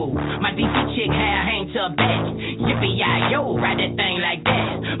 soul food. My DC chick hair hang to her back. Yippee-yi-yo, ride that thing like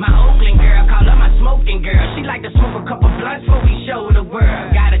that. My Oakland girl, call her my smoking girl. She like to smoke a couple blunts before we show the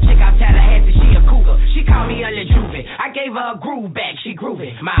world. Got a chick out Tallahassee, she a cougar. She call me a Lejuve. I gave her a groove back, she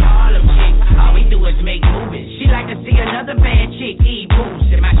grooving. My Harlem chick, all we do is make movies. She like to see another bad chick eat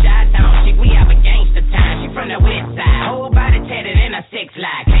boots. And my Chi-Town chick, we have a gangster time. She from the west side, whole body tatted in a sex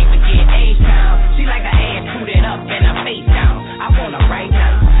lie. Can't forget H-Town. She like her ass tooted up and her face down. I want her right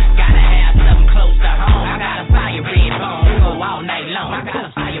now. Gotta have something close to home. I got a fire red bone who go all night long. I got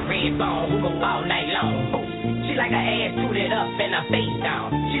a fire red bone who go all night long. She like her ass tooted up and her face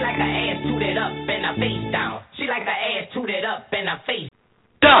down. She like her ass tooted up and her face down. She like her ass tooted up and her face.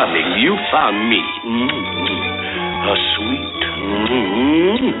 Darling, you found me. A sweet,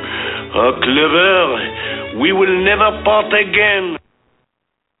 a clever. We will never part again.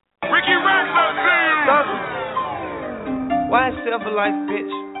 Ricky Ransom. Why self a life,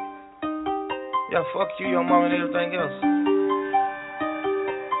 bitch? Yeah, fuck you, your mom, and everything else.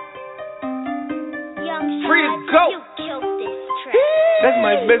 Free to go. That's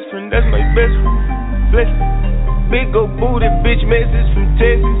my best friend, that's my best friend. Bless me. Big old booty bitch message from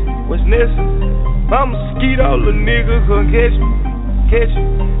Texas. What's necessary? I'ma skeet all the niggas gonna catch me.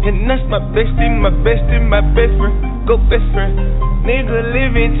 And that's my bestie, my bestie, my best friend. Go best friend. Nigga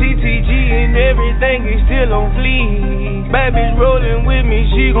living TTG and everything is still on fleek. Baby's rolling with me,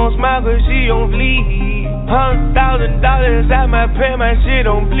 she gon' smile cause she on fleek. $100,000 out my pay, my shit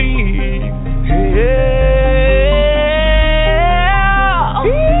on bleed. Yeah.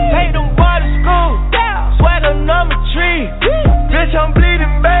 Take them boys to school, sweater number 3. Bitch, I'm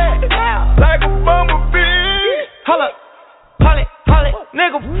bleeding bad, like a bumblebee. Hold up,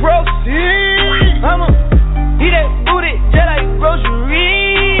 nigga, proceed. I'ma eat that booty just like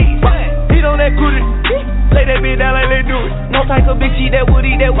groceries. Eat on that cootie, lay that bitch down like they do it. No type of bitch eat that wood,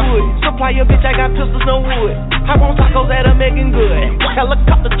 Supply your bitch, I got pistols, no wood. Hop on tacos that are making good.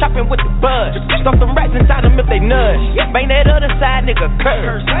 Helicopter chopping with the buzz. Stuff them rats inside them if they nudge. Bang that other side, nigga,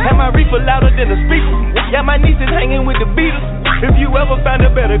 curse. Have my reefer louder than the speaker. Yeah, my niece is hanging with the Beatles. If you ever find a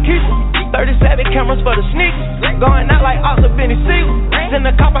better keeper. 37 cameras for the sneakers. Going out like Oscar Benny Siegel. Send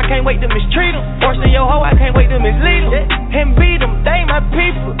the cop, I can't wait to mistreat him. Forcing your hoe, I can't wait to mislead him. And beat him, they my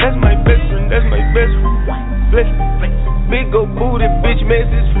people. That's my best friend, that's my best friend. Bless me. Big old booty bitch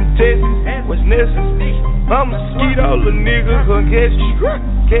message from Texas. What's necessary? I'ma skeet all the niggas gonna catch you.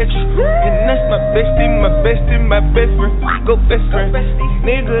 And that's my bestie, my bestie, my best friend. Go best friend.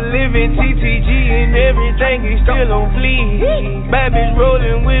 Nigga living TTG and everything is still on fleek. Baby's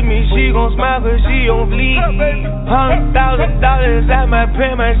rolling with me, she gon' smile cause she on fleek. $100,000 out my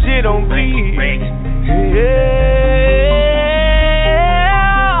pay, my shit on bleed. Yeah.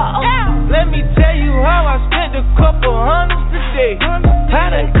 Let me tell you how I spent a couple hundreds today.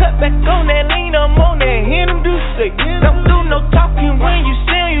 I done cut back on that lean, I'm on that Him do say. Don't do no talking when you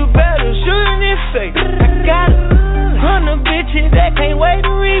sing, you better shoot and say. I got 100 bitches that can't wait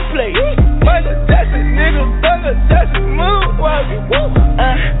to replay. That's it, nigga, that's it, moonwalking.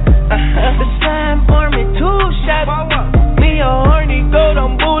 The slime army, 2 shots. Me a horny goat,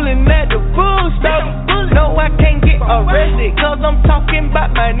 I'm bullying at the pool stop. No, I can't get arrested, cause I'm talking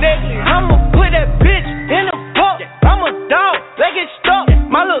about my necklace. I'ma put that bitch in a boat.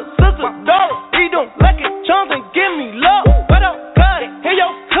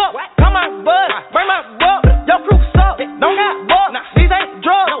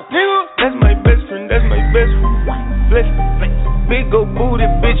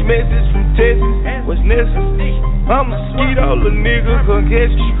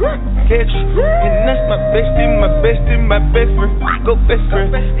 catch it. And that's my bestie, my best friend. Go best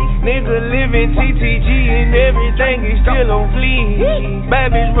friend. Nigga living TTG and everything is still on fleek.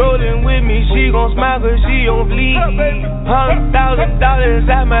 Baby's rolling with me, she gon' smile cause she on fleek. $100,000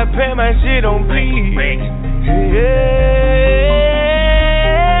 out my pay, my shit on bleed. Yeah.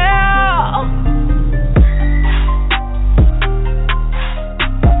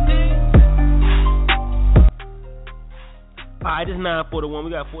 Alright, it's 9:41.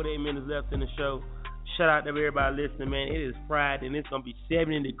 We got 48 minutes left in the show. Shout out to everybody listening, man. It is Friday and it's gonna be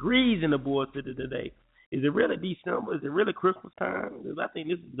 70 degrees in the Bull City today. Is it really December? Is it really Christmas time? Because I think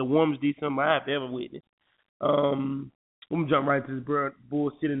this is the warmest December I've ever witnessed. I'm gonna jump right to this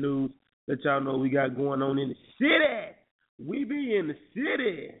Bull City news. Let y'all know what we got going on in the city. We be in the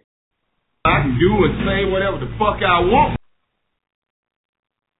city. I can do and say whatever the fuck I want.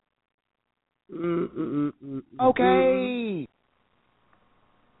 Okay.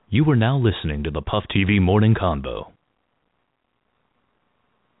 You are now listening to the Puff TV Morning Convo.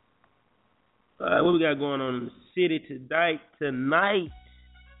 What we got going on in the city tonight?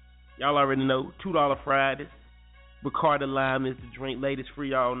 Y'all already know, $2 Fridays. Bacardi Lime is the drink. Ladies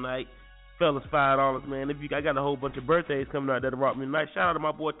free all night. Fellas $5, man. I got a whole bunch of birthdays coming out there to rock me tonight. Shout out to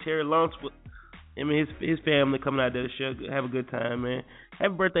my boy Terry Lunsford. I mean, his family coming out there to have a good time, man.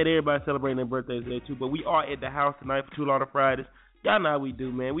 Happy birthday to everybody celebrating their birthdays today, too. But we are at the house tonight for $2 Fridays. Y'all know how we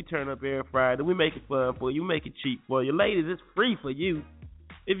do, man. We turn up every Friday. We make it fun for you. We make it cheap for you. Ladies, it's free for you.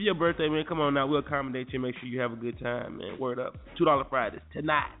 If it's your birthday, man, come on now. We'll accommodate you and make sure you have a good time, man. Word up. $2 Fridays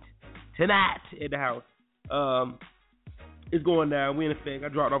tonight. Tonight at the house. It's going down. We in effect. I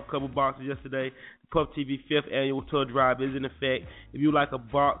dropped off a couple boxes yesterday. Puff TV 5th Annual Tour Drive is in effect. If you like a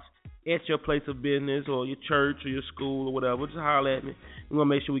box at your place of business or your church or your school or whatever, just holler at me. We're going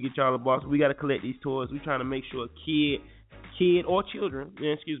to make sure we get y'all a box. We got to collect these toys. We're trying to make sure a kid or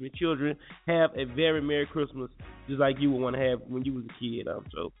children have a very Merry Christmas just like you would want to have when you was a kid.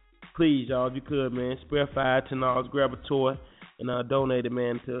 So please, y'all, if you could, man, spare $5, $10, grab a toy and donate it,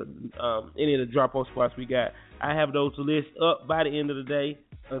 man, to any of the drop-off spots we got. I have those list up by the end of the day,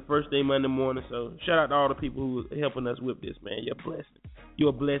 first thing Monday morning. So shout out to all the people who are helping us with this, man. You're a blessing. You're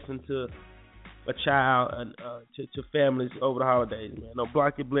a blessing to a child and to families over the holidays, man. Don't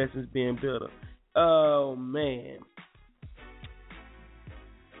block your blessings being better. Oh, man.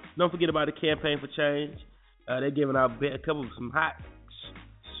 Don't forget about the campaign for change. They're giving out a couple of some hot,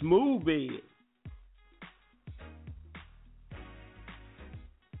 smooth beds.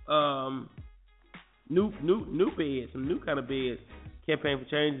 New beds, some new kind of beds. Campaign for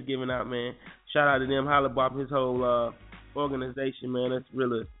Change is giving out, man. Shout out to them, Holla Bob, his whole organization, man. That's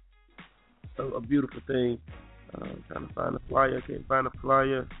really a beautiful thing. I'm trying to find the flyer. I can't find the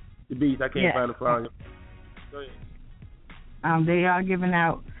flyer. The Beast, I can't find the flyer. Go ahead. They are giving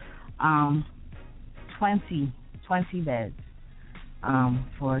out 20 beds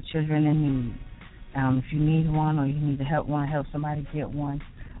for children in need. If you need one or you need to help somebody get one,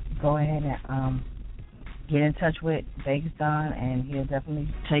 go ahead and get in touch with Vegas Don, and he'll definitely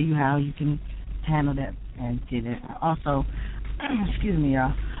tell you how you can handle that and get it. Also, excuse me,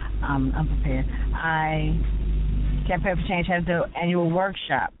 y'all, I'm prepared. Campaign for Change has the annual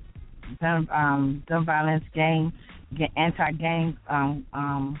workshop, gun violence, anti-gang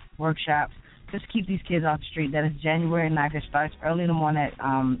workshops. Just keep these kids off the street. That is January 9th. It starts early in the morning at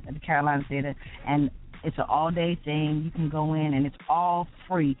the Carolina Theater, and it's an all-day thing. You can go in, and it's all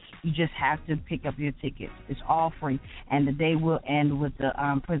free. You just have to pick up your tickets. It's all free. And the day will end with the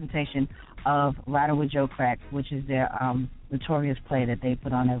presentation of Riding with Joe Crack, which is their notorious play that they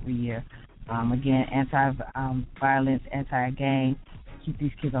put on every year. Again, anti-violence, anti-gang. Keep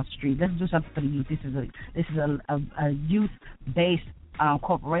these kids off the street. Let's do something for the youth. This is a youth-based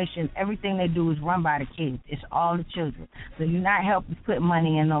corporation. Everything they do is run by the kids. It's all the children. So you're not helping put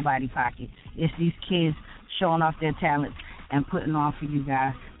money in nobody's pocket. It's these kids showing off their talents and putting on for you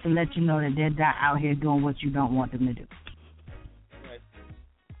guys to let you know that they're not out here doing what you don't want them to do. Right.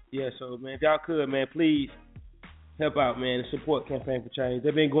 Yeah, so, man, if y'all could, man, please help out, man, and support Campaign for Change.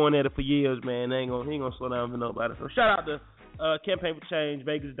 They've been going at it for years, man. He ain't gonna slow down for nobody. So shout out to Campaign for Change,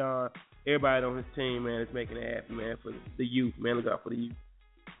 Vegas Don, everybody on his team, man, is making it happen, man, for the youth, man. Look out for the youth.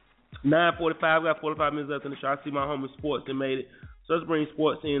 9:45, we got 45 minutes left in the show. I see my homie Sports that made it. So let's bring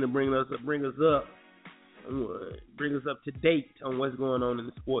Sports in and bring us up to date on what's going on in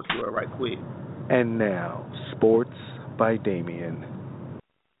the sports world right quick. And now, Sports by Damien.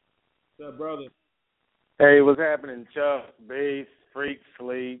 What's up, brother? Hey, what's happening, Chuck? Beast, Freak,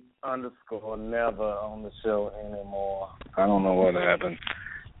 Sleep, _ never on the show anymore. I don't know what happened.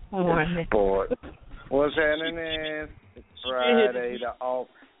 Morning. Sport. What's happening? It's Friday, the off.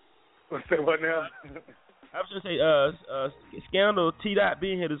 Say what now? I was going to say, Scandal T-Dot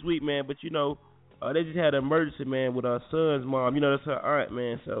being here this week, man, but, you know, they just had an emergency, man, with our son's mom. You know, that's her aunt,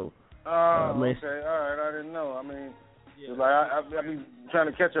 man, so. Man. Okay, all right, I didn't know. I mean, like I be trying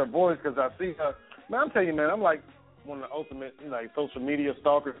to catch her voice because I see her. Man, I'm telling you, man, I'm like one of the ultimate, like, social media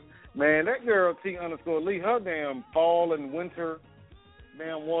stalkers. Man, that girl T_Lee, her damn fall and winter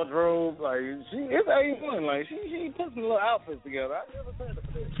damn wardrobe, like it's A1. Like she puts some little outfits together. I never said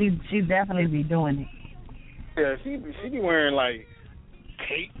that. She definitely be doing it. Yeah, she be wearing like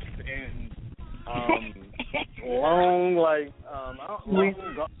capes and long like I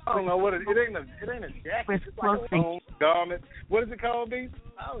don't know what it ain't a jacket. It's like a long garment. What is it called, B?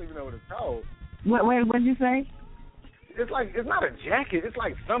 I don't even know what it's called. What did you say? It's not a jacket. It's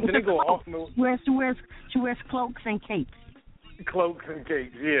like something they go off. She wears cloaks and capes. Cloaks and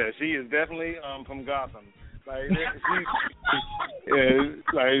capes. Yeah, she is definitely from Gotham. Like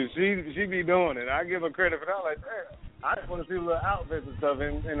she be doing it. I give her credit for that. Like, I just want to see little outfits and stuff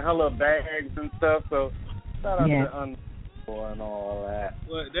and her little bags and stuff. So shout out to Unfor and all that.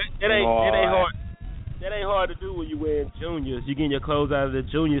 Well, that ain't hard. That ain't hard to do when you wear juniors. You getting your clothes out of the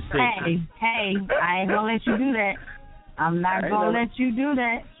junior section. Hey, I ain't gonna let you do that. I'm not gonna let you do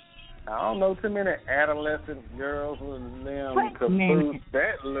that. I don't know too many adolescent girls with them caboose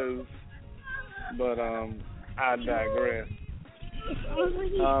that loose. But I digress.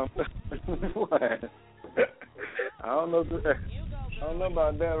 What? I don't know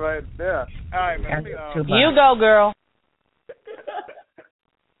about that right there. All right, man. You go, girl.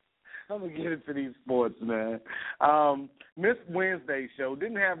 I'm going to get into these sports, man. Miss Wednesday show.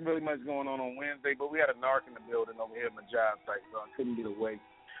 Didn't have really much going on Wednesday, but we had a narc in the building over here at my job site, so I couldn't get away.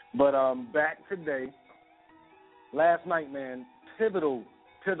 But back today, last night, man, pivotal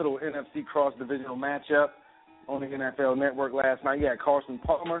NFC cross-divisional matchup on the NFL Network last night. You had Carson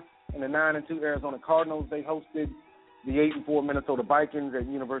Palmer and the 9-2 Arizona Cardinals. They hosted the 8-4 Minnesota Vikings at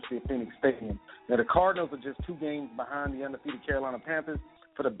University of Phoenix Stadium. Now, the Cardinals are just 2 games behind the undefeated Carolina Panthers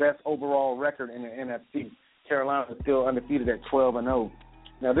for the best overall record in the NFC. Carolina is still undefeated at 12-0.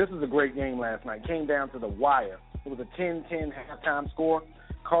 Now, this was a great game last night. Came down to the wire. It was a 10-10 halftime score.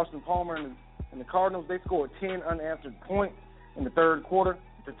 Carson Palmer and the Cardinals, they scored 10 unanswered points in the third quarter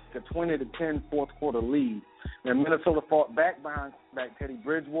to take a 20-10 fourth quarter lead. Now, Minnesota fought back behind quarterback Teddy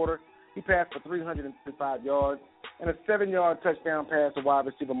Bridgewater. He passed for 355 yards and a 7-yard touchdown pass to wide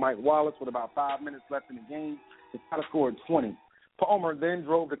receiver Mike Wallace with about 5 minutes left in the game. The Cardinals scored 20. Palmer then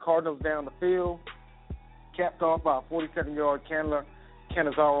drove the Cardinals down the field, capped off by a 47-yard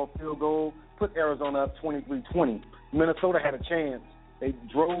Cannizzaro field goal, put Arizona up 23-20. Minnesota had a chance. They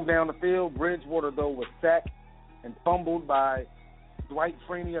drove down the field. Bridgewater, though, was sacked and fumbled by Dwight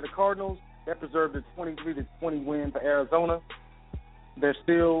Freeney of the Cardinals. That preserved a 23-20 win for Arizona. They're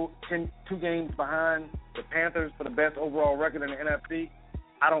still 2 games behind the Panthers for the best overall record in the NFC.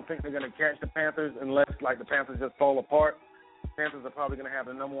 I don't think they're going to catch the Panthers unless, like, the Panthers just fall apart. The Panthers are probably going to have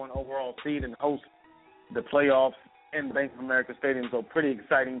the number 1 overall seed and host the playoffs in Bank of America Stadium. So pretty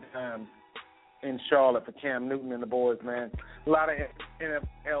exciting times in Charlotte for Cam Newton and the boys, man. A lot of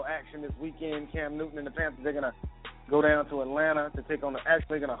NFL action this weekend. Cam Newton and the Panthers, they're going to go down to Atlanta to take on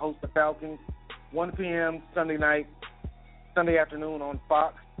they're going to host the Falcons. 1 p.m. Sunday afternoon on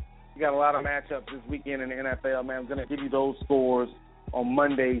Fox. You got a lot of matchups this weekend in the NFL, man. I'm going to give you those scores on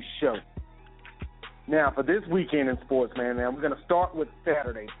Monday's show. Now, for this weekend in sports, man, we're going to start with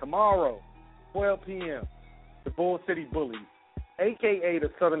Saturday. Tomorrow, 12 p.m., the Bull City Bullies, a.k.a. the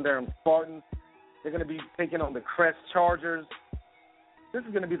Southern Durham Spartans. They're going to be taking on the Crest Chargers. This is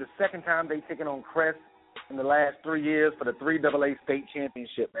going to be the second time they've taken on Crest in the last 3 years for the 3AA state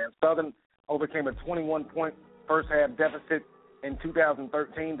championship, man. Southern overcame a 21-point first-half deficit in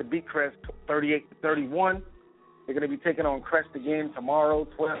 2013 to beat Crest 38-31. They're going to be taking on Crest again tomorrow,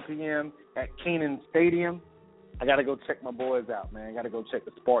 12 p.m. at Keenan Stadium. I got to go check my boys out, man. I got to go check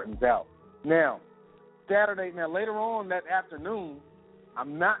the Spartans out. Now, later on that afternoon,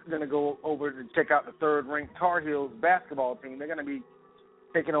 I'm not going to go over to check out the third-ranked Tar Heels basketball team. They're going to be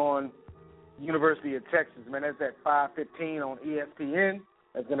taking on University of Texas, man. That's at 5:15 on ESPN.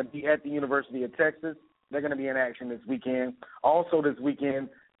 That's going to be at the University of Texas. They're going to be in action this weekend. Also this weekend,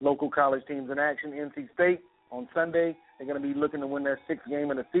 local college teams in action. NC State on Sunday, they're going to be looking to win their 6th game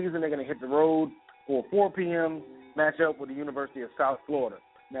of the season. They're going to hit the road for a 4 p.m. matchup with the University of South Florida.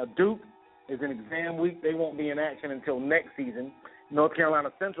 Now, Duke is in exam week. They won't be in action until next season. North Carolina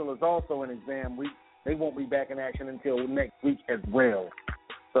Central is also in exam week. They won't be back in action until next week as well.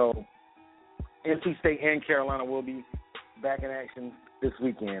 So NC State and Carolina will be back in action this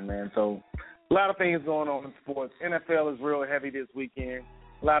weekend, man. So A lot of things going on in sports. NFL is real heavy this weekend.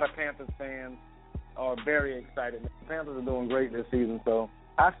 A lot of Panthers fans are very excited. The Panthers are doing great this season, so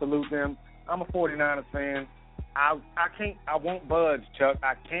I salute them. I'm a 49ers fan. I won't budge, Chuck.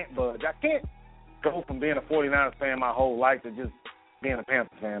 I can't budge. I can't go from being a 49ers fan my whole life to just being a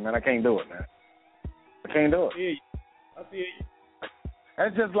Panthers fan, man. I can't do it, man. I can't do it. I feel you.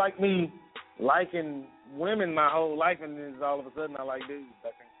 That's just like me liking women my whole life, and then all of a sudden I like dudes.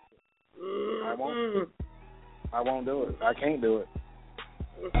 I won't do it. I can't do it.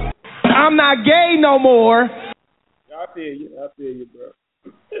 I'm not gay no more. I feel you, bro.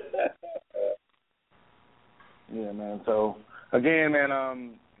 Yeah, man. So again, man, a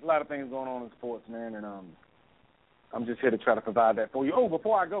lot of things going on in sports, man, and I'm just here to try to provide that for you. Oh,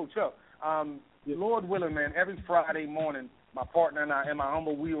 before I go, Chuck, Lord willing, man, every Friday morning, my partner and I, in my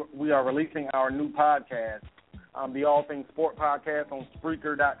humble, we are releasing our new podcast, the All Things Sport podcast on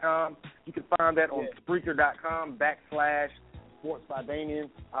Spreaker.com. You can find that on Spreaker.com/Sports by Damien.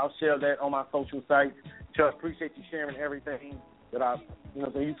 I'll share that on my social sites. Chuck, appreciate you sharing everything that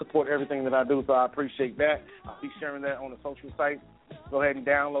so you support everything that I do, so I appreciate that. I'll be sharing that on the social sites. Go ahead and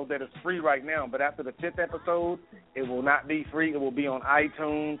download that. It's free right now, but after the 5th episode, it will not be free. It will be on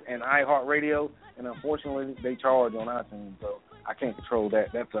iTunes and iHeartRadio, and unfortunately, they charge on iTunes, so I can't control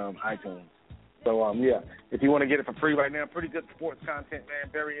that. That's iTunes. So, if you want to get it for free right now, pretty good sports content,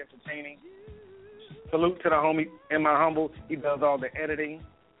 man, very entertaining. Salute to the homie in my humble. He does all the editing.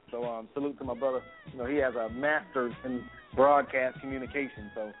 So, salute to my brother. He has a master's in broadcast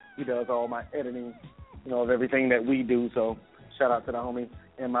communication, so he does all my editing, of everything that we do. So, shout out to the homie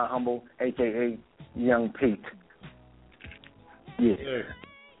in my humble, a.k.a. Young Pete. Yeah.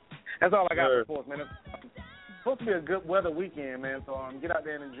 That's all I got for sports, man. It's supposed to be a good weather weekend, man, so get out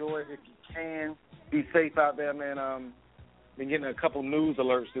there and enjoy it if you can. Be safe out there, man. Been getting a couple news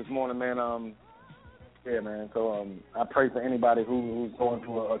alerts this morning, man. Yeah, man. So I pray for anybody who's going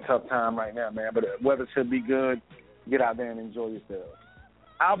through a tough time right now, man. But the weather should be good. Get out there and enjoy yourselves.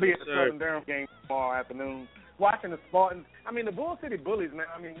 I'll be at the Southern Durham game tomorrow afternoon, watching the Spartans. I mean, the Bull City Bullies, man.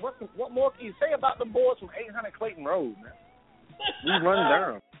 I mean, what more can you say about the boys from 800 Clayton Road, man? We run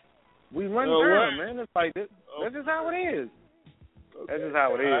Durham. We run Durham, man. It's like this. That's just how it is. Okay. That's just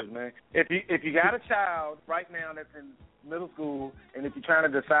how it is, man. If you got a child right now that's in middle school, and if you're trying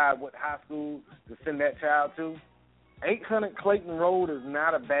to decide what high school to send that child to, 800 Clayton Road is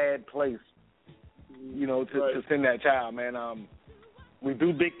not a bad place, to send that child, man. We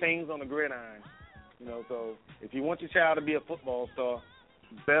do big things on the gridiron, so if you want your child to be a football star,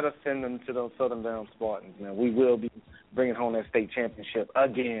 better send them to those Southern Durham Spartans, man. We will be bringing home that state championship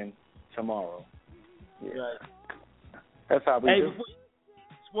again tomorrow. Yeah. Right. That's how we do.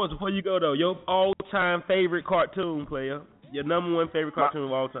 Sports, before you go, though, your all-time favorite cartoon player, your number one favorite cartoon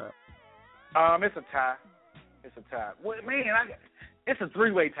of all time. It's a tie. Well, man, it's a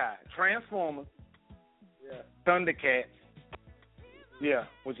three-way tie. Transformers, Thundercats. Yeah,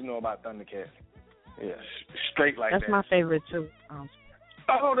 what you know about Thundercats? Yeah, straight like that. That's my favorite, too.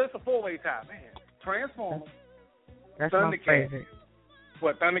 Oh, that's a four-way tie, man. Transformers, that's Thundercats. My favorite.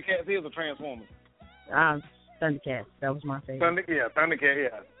 What, Thundercats is or Transformers? Thundercats. That was my favorite.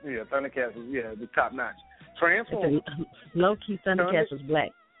 Thundercats. Yeah, Thundercats was the top notch. Transformers. Low key, Thundercats was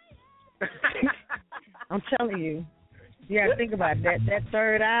black. I'm telling you. You got to think about that. That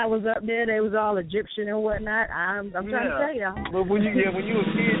third eye was up there. They was all Egyptian and whatnot. I'm trying to tell y'all. But when you a kid, you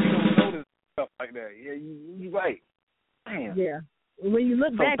don't notice stuff like that. Yeah, you right. Damn. Yeah. When you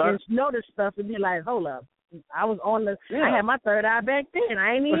look back and notice stuff, and be like, hold up. I was on the. Yeah. I had my third eye back then.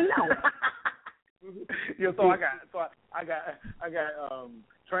 I ain't even know. So I got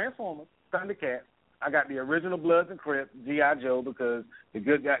Transformers, Thundercats. I got the original Bloods and Crips, G.I. Joe, because the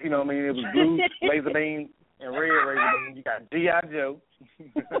good guy, it was blue laser beam and red laser beam. You got G.I. Joe,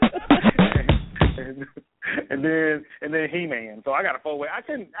 and then He-Man. So I got a four-way. I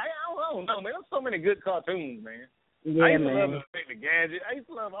don't know, man. There's so many good cartoons, man. Yeah, I used to love Inspector Gadget. I used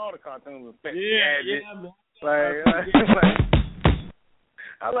to love all the cartoons. Inspector Gadget.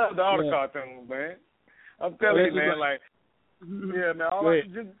 I loved all the cartoons, man. I'm telling you, man. Man.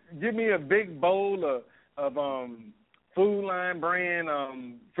 Just give me a big bowl of Food Line brand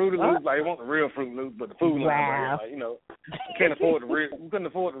Fruity Loops. Like, it wasn't the real Fruit Loops, but the Food Line brand. We couldn't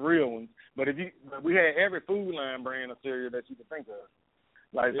afford the real ones. But we had every Food Line brand of cereal that you could think of.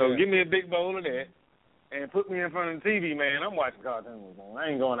 So give me a big bowl of that. And put me in front of the TV, man. I'm watching cartoons, man. I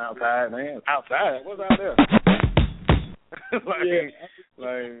ain't going outside, man. Outside? What's out there?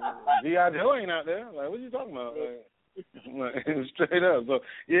 G.I. Joe ain't out there. Like, what you talking about? Straight up. So,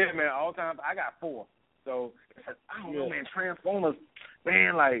 yeah, man, all time, I got 4. So, I don't know, man, Transformers,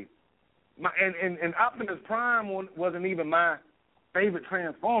 man, And Optimus Prime wasn't even my favorite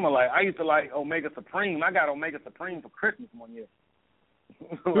Transformer. Like, I used to like Omega Supreme. I got Omega Supreme for Christmas one year.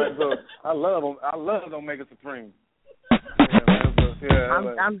 Like, so I loved Omega Supreme.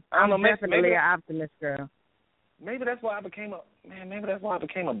 I'm definitely an Optimus girl. Maybe that's why I became a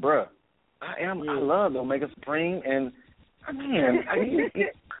bruh. I love Omega Supreme, and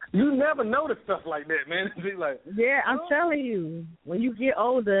you never notice stuff like that, man. Be like, yeah, I'm telling you, when you get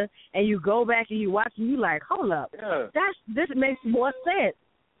older and you go back and you watch, and you like, hold up, this makes more sense.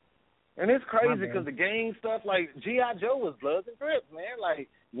 And it's crazy because the game stuff, like G.I. Joe was Bloods and Crips, man. Like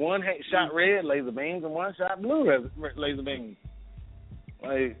one shot red laser beams and one shot blue laser beams.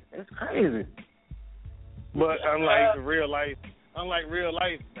 Like, it's crazy. But unlike real life,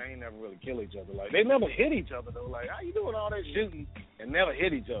 they ain't never really kill each other. Like, they never hit each other, though. Like, how you doing all that shooting and never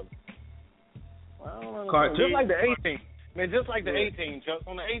hit each other? Well, I don't know. Just like the 18. Man, just like the 18, Chuck.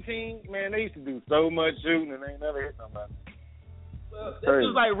 On the 18, man, they used to do so much shooting and they never hit somebody. Well, this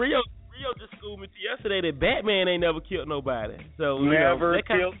is like Rio just schooled me yesterday that Batman ain't never killed nobody. So never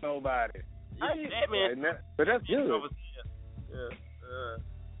killed nobody. Batman. But that's good.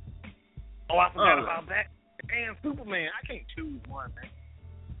 I forgot about that. And Superman, I can't choose one, man.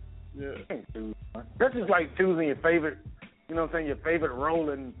 Yeah, I can't choose one. That's just like choosing your favorite, you know what I'm saying, your favorite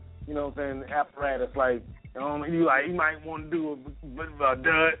rolling, you know what I'm saying, apparatus. Like, you might want to do a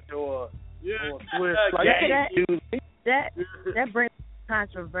Dutch or a Swiss. Like, that brings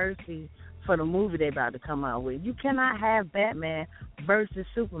controversy for the movie they about to come out with. You cannot have Batman versus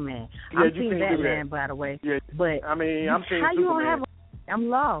Superman. I'm Team Batman, by the way. Yeah, but I mean, I'm Team how Superman. You don't have? I'm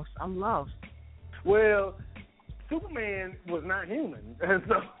lost. Well, Superman was not human, and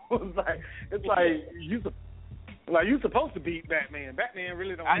so it's like you supposed to beat Batman. Batman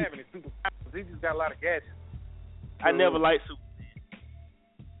really don't have any superpowers. He just got a lot of gadgets. I never liked Superman.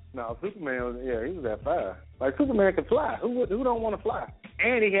 No, Superman, he was that fire. Like, Superman could fly. Who don't want to fly?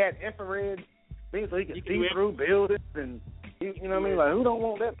 And he had infrared things so he could see through buildings, and you know what I mean? Like, who don't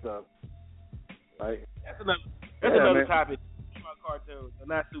want that stuff? Like, that's another topic. Cartoons,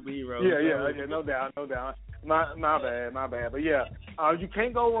 not superheroes. Yeah, no doubt. My bad. But yeah, you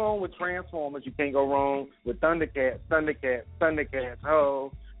can't go wrong with Transformers. You can't go wrong with Thundercats.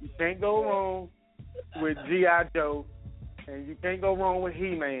 Oh, you can't go wrong with G.I. Joe, and you can't go wrong with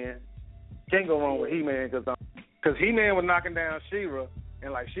He-Man. Can't go wrong with He-Man because He-Man was knocking down She-Ra,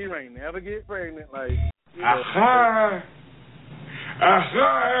 and like She-Ra ain't never get pregnant. Like, aha. All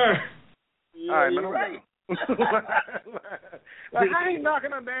right, man. Like, I ain't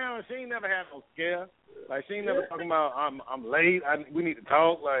knocking her down. She ain't never had no scare. Like, she ain't never talking about I'm late. We need to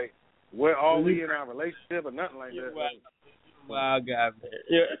talk. Like, where are we in our relationship or nothing like that. Wild guy, man.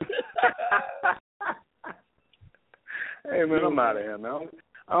 Yeah. Hey man, I'm out of here, man.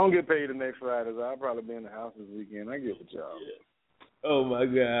 I don't get paid the next Friday, so I'll probably be in the house this weekend. I get with y'all. Yeah. Oh my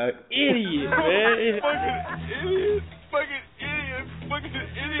God, idiot, man. Fucking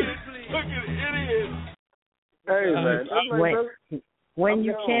idiot. Hey man, when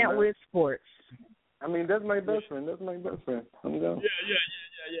you can't man. with sports. I mean, that's my best friend. I'm going.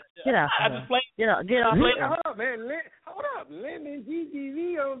 Yeah. Get out. I just played. Get off. Hold up, man. Hold up. Lemon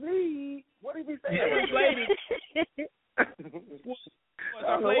GGV on me. What did he say? I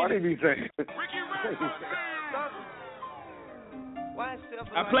don't know what did he say.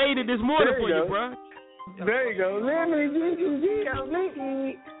 I played it this morning for you, bro. There you go. Lemon GGV on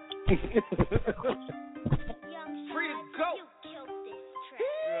me. Free to go.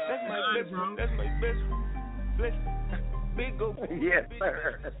 That's my best friend. Big go. Yes, sir.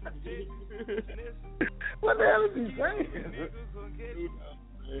 What the hell is he saying?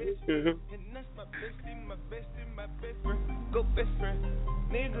 And that's my best friend. Go best friend.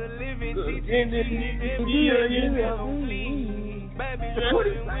 Nigga living TGIF. Baby,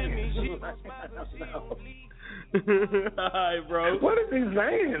 rolling with me. She Alright, bro. What is he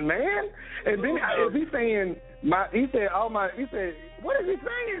saying, man? And then is he saying he said what is he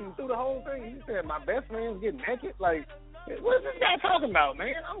saying through the whole thing? He said my best friend's getting naked? Like, what is this guy talking about,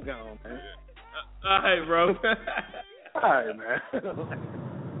 man? I'm gone, man. Alright, bro. Alright, man.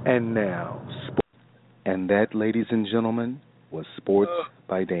 And now, and that, ladies and gentlemen, was Sports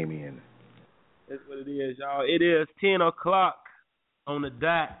by Damien. That's what it is, y'all. It is 10 o'clock on the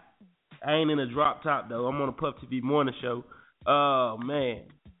dot. I ain't in a drop top, though. I'm on a Puff TV morning show. Oh, man.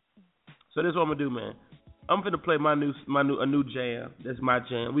 So this is what I'm going to do, man. I'm finna play a new jam. That's my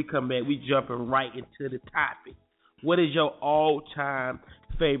jam. We come back. We jumping right into the topic. What is your all-time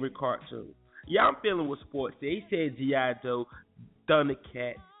favorite cartoon? Yeah, I'm feeling with sports. He said G.I. Joe,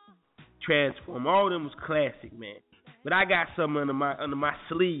 Thundercat, Transform. All of them was classic, man. But I got some under my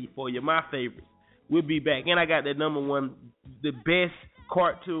sleeve for you, my favorites. We'll be back. And I got that number one, the best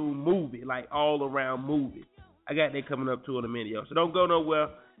cartoon movie, like all-around movie. I got that coming up too in a minute, yo. So don't go nowhere.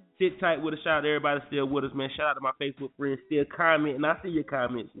 Sit tight with a shout out to everybody still with us, man. Shout out to my Facebook friends still commenting. I see your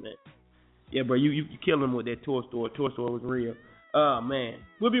comments, man. Yeah, bro, you killing them with that toy store. Toy store was real. Oh, man.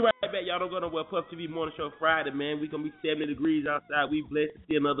 We'll be right back. Y'all don't go nowhere. Puff TV Morning Show Friday, man. We going to be 70 degrees outside. We blessed to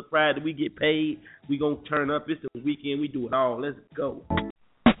see another Friday. We get paid. We going to turn up. It's a weekend. We do it all. Let's go.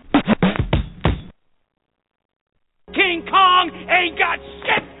 King Kong ain't got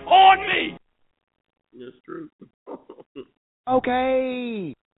shit on me. That's true.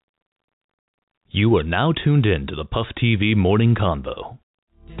 Okay. You are now tuned in to the Puff TV Morning Convo.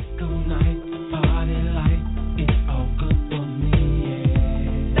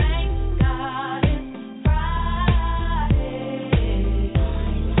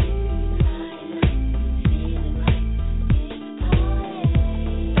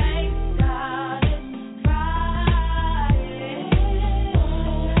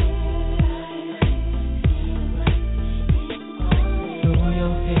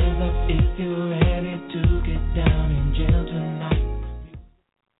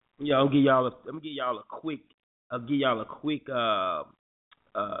 Yeah, I'm gonna give y'all a quick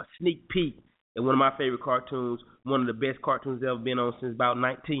sneak peek at one of my favorite cartoons, one of the best cartoons ever been on since about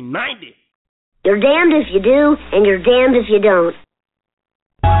 1990. You're damned if you do, and you're damned if you don't.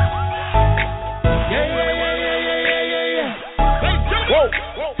 Whoa,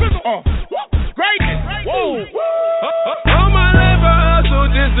 greatness, whoa. On my life I hustle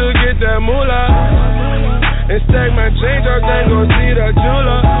just to get that moolah, and stack my change up, then go see the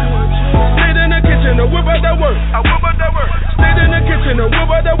jeweler. Stayed in the kitchen to whip out that work. I whip out that work. Stayed in the kitchen to whip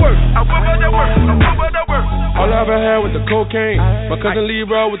out that work. I whip out that work. I whip out that work. All I ever had was the cocaine. My cousin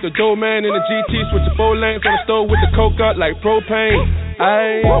Leroy with the dope man in the GT, switching 4 lanes on the stove with the coke up like propane.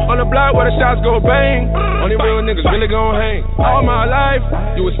 Ayy, on the block where the shots go bang. Only real niggas really gon' hang. All my life,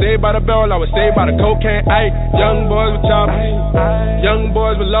 you was saved by the barrel, I was saved by the cocaine. Ayy, young boys with choppers, young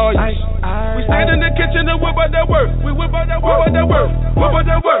boys with lawyers. We stayed in the kitchen to whip out that work. We whip out that work, whip out that work, whip out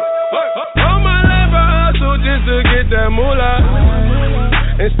that work. All my life I hustle just to get that moolah,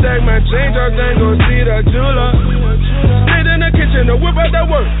 and stack my change up, then go see the jeweler. Stayed in the kitchen to whip out that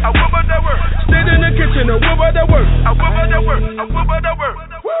work. I whip out that work. Stayed in the kitchen to whip out that work. I whip out that work. I whip out that work.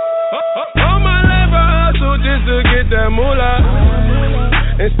 All my life I hustle just to get that moolah,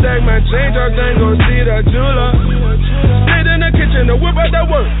 and stack my change up, then go see the jeweler. Stayed in the kitchen to whip out that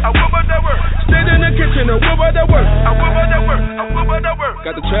work. I whip out that work. Stayed in the kitchen to whip out that work. I whip out that work. I whip out that work.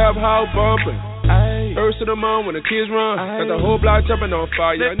 Got the trap house bumping. First of the month when the kids run. Got the whole block jumping on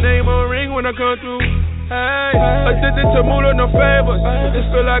fire. Your name on ring when I come through. Hey, addicted to moolah, no favors. This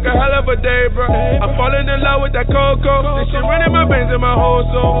feel like a hell of a day, bro. I'm falling in love with that cocoa. This shit running my veins in my whole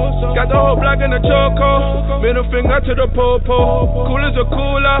soul. Got the whole block in the choco. Middle finger to the popo. Cool as a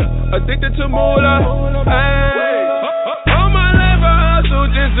cooler. Addicted to moolah. Hey, all my life I hustle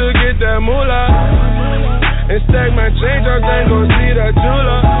just to get that moolah, and stack my change up, then go see the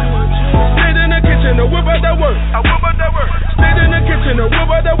jeweler. Stayed in the kitchen to whip out that work. I whip out that work. Stayed in the kitchen to whip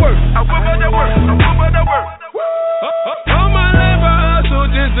out that work. I whip out that work. I whip out that work. All my life I hustle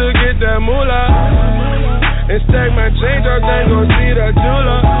just to get that moolah, and stack my change up, then go see the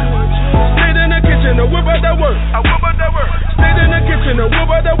jeweler. Stayed in the kitchen to whip out that work. I whip out that work. Stayed in the kitchen to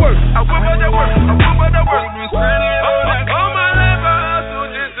whip out that work. I whip out that work. I whip out that work. All my life I hustle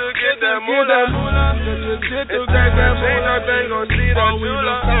just to get that moolah, and stack my change up, then go see the jeweler.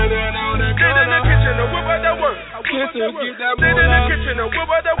 Stayed in the kitchen to whip out that work. I whip out that work. Stayed in the kitchen to whip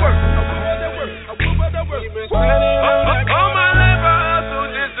out that work. I whip out that work. I whip out that work. All my life I hustle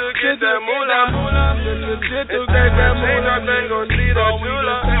just to get that moolah, and stack my change up, then go see the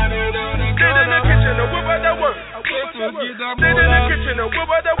jeweler. Stayed in the kitchen to whip out that work. I whip out that work. Stayed in the kitchen to whip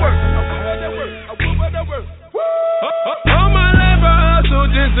out that work. I whip out that work. I whip out that work. All my life I hustle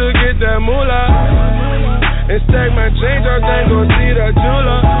just to get that moolah, and stack my change up, then go see the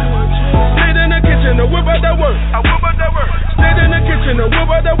jeweler. Stayed in the kitchen to whip out that work. I whip out that work. Stayed in the kitchen to whip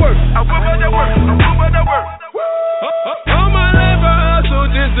out that work. I whip out that work. I whip out that work. All my life I hustle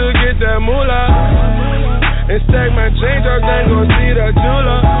just to get that moolah, and stack my change up, then go see the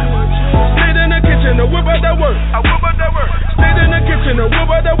jeweler. Stayed in the kitchen to whip out that work. I whip out that work. Stayed in the kitchen to whip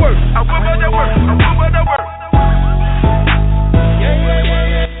out that work. I whip out that work. I whip out that work.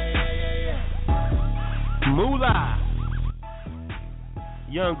 Moolah.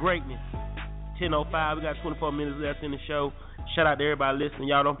 Young Greatness. 10:05. We got 24 minutes left in the show. Shout out to everybody listening.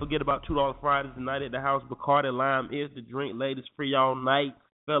 Y'all don't forget about $2 Fridays tonight at the house. Bacardi Lime is the drink. Ladies free all night.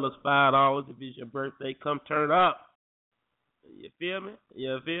 Fellas $5 if it's your birthday. Come turn up. You feel me?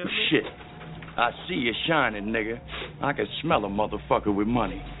 You feel me? Shit. I see you shining, nigga. I can smell a motherfucker with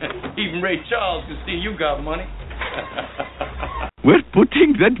money. Even Ray Charles can see you got money. We're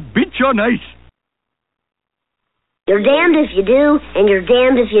putting that bitch on ice. You're damned if you do, and you're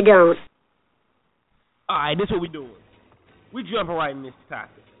damned if you don't. All right, this is what we doing. We jumping right in this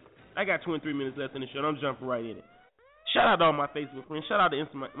topic. I got 23 minutes left in the show, and I'm jumping right in it. Shout out to all my Facebook friends. Shout out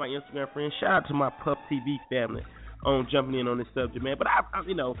to my Instagram friends. Shout out to my Puff TV family on jumping in on this subject, man. But I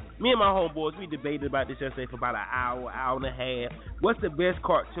me and my homeboys, we debated about this yesterday for about an hour and a half. What's the best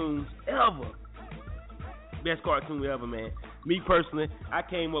cartoons ever? Best cartoon ever, man. Me personally, I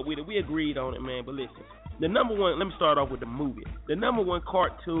came up with it. We agreed on it, man. But listen, the number one. Let me start off with the movie. The number one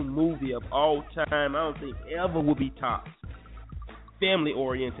cartoon movie of all time, I don't think ever will be topped. Family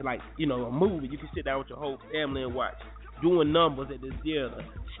oriented, like a movie you can sit down with your whole family and watch. Doing numbers at the theater,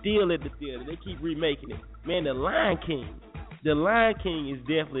 still at the theater. They keep remaking it. Man, The Lion King. The Lion King is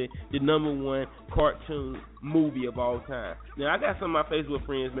definitely the number one cartoon movie of all time. Now, I got some of my Facebook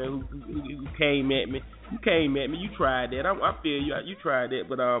friends, man, who came at me. You came at me. You tried that. I feel you. You tried that,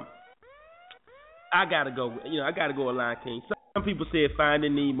 but I gotta go. I gotta go with Lion King. Some people said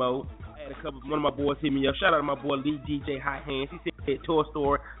Finding Nemo. I had one of my boys hit me up. Shout out to my boy Lee DJ Hot Hands. He said Toy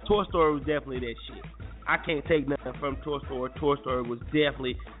Story. Toy Story was definitely that shit. I can't take nothing from Toy Story. Toy Story was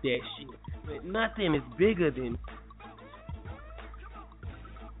definitely that shit. But nothing is bigger than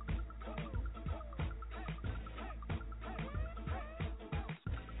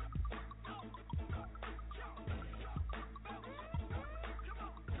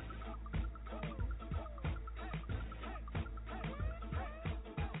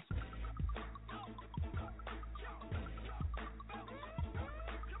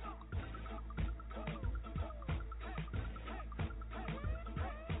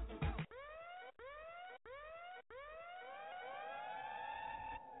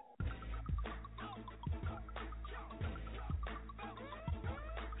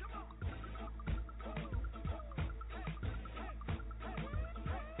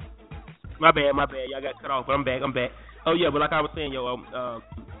My bad. Y'all got cut off, but I'm back. Oh, yeah, but like I was saying,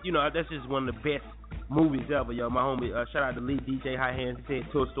 that's just one of the best movies ever, yo. My homie, shout out to Lee DJ High Hands. He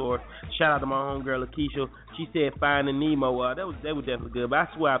said Toy Story. Shout out to my homegirl, Lakeisha. She said Finding Nemo. That was definitely good, but I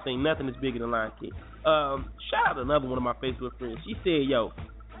swear I think nothing is bigger than Lion King. Shout out to another one of my Facebook friends. She said, yo,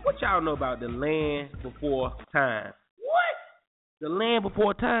 what y'all know about The Land Before Time? What? The Land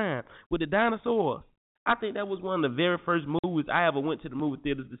Before Time with the dinosaurs. I think that was one of the very first movies I ever went to the movie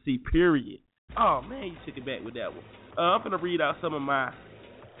theaters to see, period. Oh, man, you took it back with that one. I'm going to read out some of my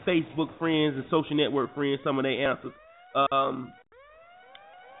Facebook friends and social network friends, some of their answers.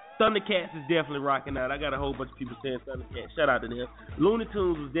 Thundercats is definitely rocking out. I got a whole bunch of people saying Thundercats. Shout out to them. Looney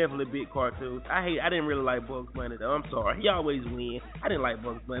Tunes was definitely a big cartoon. I didn't really like Bugs Bunny, though. I'm sorry. He always wins. I didn't like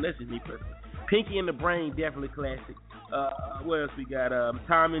Bugs Bunny. That's just me personally. Pinky and the Brain, definitely classic. What else we got?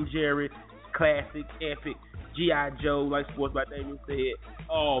 Tom and Jerry. Classic, epic, G.I. Joe, like Sports by Damien said.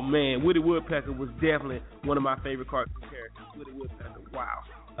 Oh, man, Woody Woodpecker was definitely one of my favorite cartoon characters. Woody Woodpecker, wow.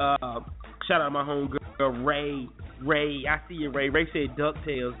 Shout out to my homegirl, Ray. I see you, Ray. Ray said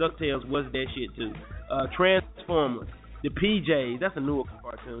DuckTales. DuckTales was that shit, too. Transformers, the PJs, that's a newer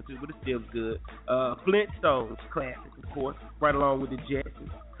cartoon, too, but it still good. Flintstones, classic, of course, right along with the Jetsons.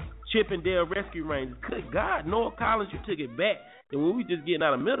 Chip and Dale Rescue Rangers. Good God, Noah Collins, you took it back. And when we just getting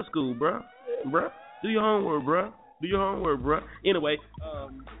out of middle school, bro. Do your homework, bro. Anyway,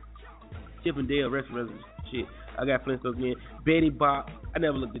 Chip and Dale Rescue Rangers, shit. I got Flintstones again. Betty Bop. I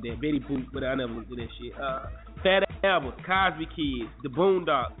never looked at that. Betty Boop, but I never looked at that shit. Fat Albert, Cosby Kids, The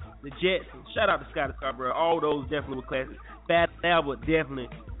Boondocks, The Jetsons. Shout out to Scotty Scarborough. All those definitely were classics. Fat Albert definitely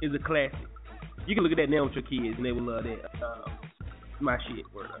is a classic. You can look at that now with your kids, and they will love that. My shit,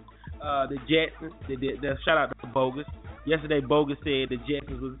 word up. The Jetsons. The shout out to Bogus. Yesterday, Bogus said the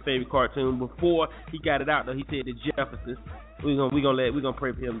Jetsons was his favorite cartoon. Before he got it out, though, he said the Jeffersons. We gonna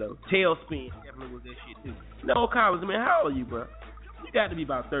pray for him though. Tailspin definitely was that shit too. No, Collins, man, how old are you, bro? You got to be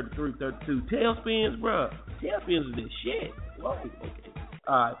about 33, 32. Tailspins, bro. Tailspins was that shit. Whoa, okay.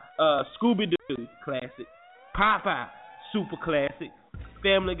 All right. Scooby Doo, classic. Popeye, super classic.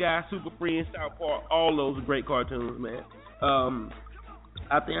 Family Guy, Super Friends, South Park, all those are great cartoons, man.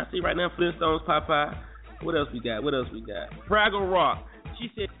 I think I see right now Flintstones, Popeye. What else we got? Fraggle Rock.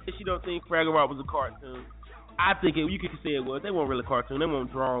 She said she don't think Fraggle Rock was a cartoon. I think you could say it was. They weren't really a cartoon. They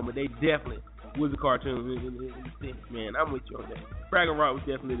weren't drawn, but they definitely was a cartoon in a sense, man. I'm with you on that. Fraggle Rock was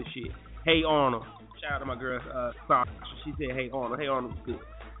definitely the shit. Hey Arnold. Shout out to my girl, Sasha. She said Hey Arnold. Hey Arnold was good.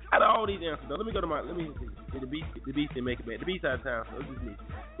 Out of all these answers, though, let me see. The beast didn't make it back. The beast out of town, so it's just me.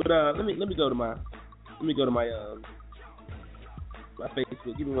 But let me go to my my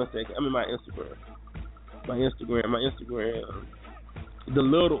Facebook. Give me 1 second. I'm in my Instagram. My Instagram. The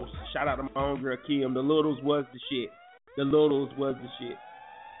Littles. Shout out to my own girl Kim. The Littles was the shit.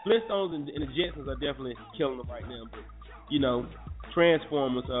 Flintstones and the Jetsons are definitely killing them right now. But you know,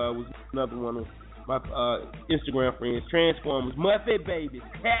 Transformers was another one of my Instagram friends. Transformers, Muppet Babies,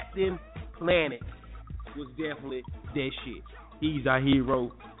 Captain Planet was definitely that shit. He's our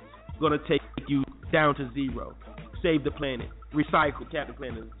hero. Gonna take you down to zero. Save the planet. Recycle Captain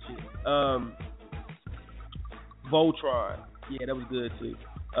Planet and shit. Voltron. Yeah, that was good too.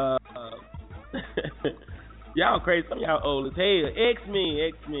 Y'all crazy. Some of y'all old as hell.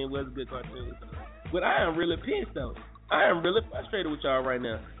 X-Men was a good cartoon. But I am really pissed though. I am really frustrated with y'all right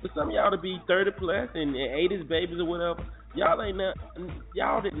now. For some of y'all to be 30 plus and 80s babies or whatever,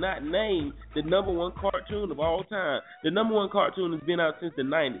 y'all did not name the number one cartoon of all time. The number one cartoon has been out since the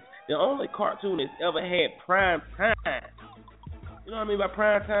 90s. The only cartoon that's ever had prime time. You know what I mean by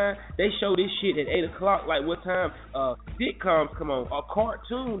prime time? They show this shit at 8 o'clock, like what time sitcoms come on. A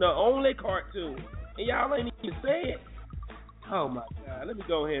cartoon, the only cartoon. And y'all ain't even say it. Oh my God. Let me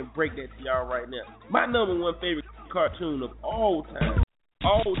go ahead and break that to y'all right now. My number one favorite cartoon of all time.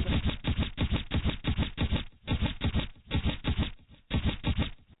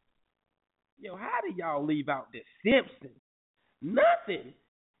 Yo, how did y'all leave out The Simpsons? Nothing.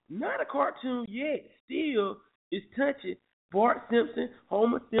 Not a cartoon yet. Still is touching Bart Simpson,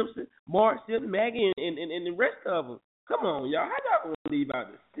 Homer Simpson, Marge Simpson, Maggie, and the rest of them. Come on, y'all. How y'all gonna leave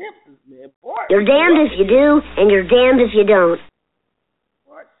out The Simpsons, man? Bart. You're damned if you do, and you're damned if you don't.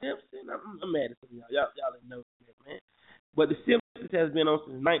 Bart Simpson. I'm mad at some of y'all. Y'all didn't know that, man. But The Simpsons has been on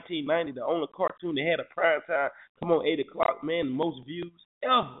since 1990. The only cartoon that had a prime time. Come on, 8 o'clock, man. The most views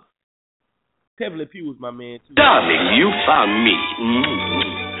ever. Pebbly Pew was my man too. Darling, you found me.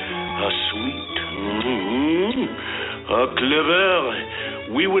 A sweet, a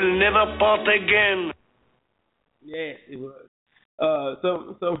clever. We will never part again. Yes, it was.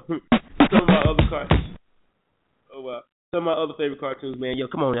 Some of my other cartoons. Oh wow. Some of my other favorite cartoons, man. Yo,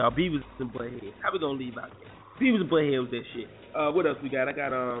 come on, y'all. Beavis and Butthead. How we gonna leave out there? Beavis and Butthead was that shit. What else we got? I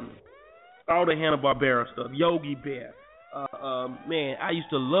got all the Hanna-Barbera stuff. Yogi Bear. Man, I used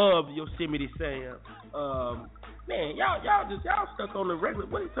to love Yosemite Sam. Man, y'all stuck on the regular.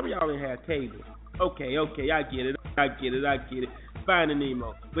 What? Some of y'all didn't have cable. Okay, I get it. Finding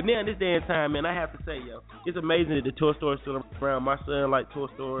Nemo. But now in this day and time, man, I have to say, yo, it's amazing that the Toy Story is still around. My son like Toy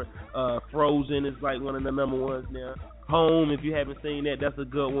Story. Frozen is like one of the number ones now. Home, if you haven't seen that, that's a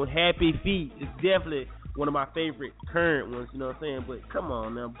good one. Happy Feet is definitely one of my favorite current ones, you know what I'm saying? But come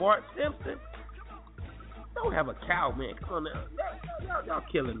on now, Bart Simpson, don't have a cow, man. Come on now. Y'all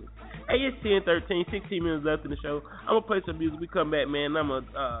killing me. Hey, it's 10:13, 16 minutes left in the show. I'm going to play some music. We come back, man. I'm going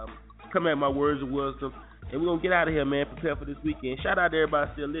to come at my words of wisdom. And we're going to get out of here, man. Prepare for this weekend. Shout out to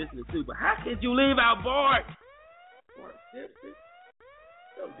everybody still listening, too. But how could you leave out Bart? Bart Simpson?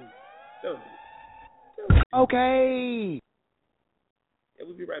 Don't do it. Okay. Yeah,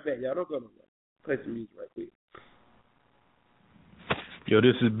 we'll be right back, y'all. Don't go nowhere. Play some music right quick. Yo,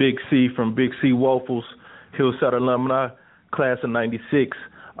 this is Big C from Big C Waffles, Hillside alumni, class of 96.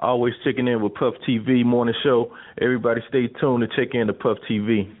 Always checking in with Puff TV morning show. Everybody stay tuned to check in to Puff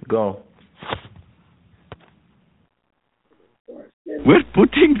TV. Go on. We're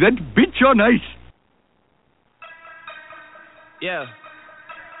putting that bitch on ice. Yeah.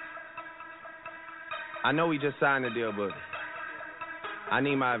 I know we just signed the deal, but I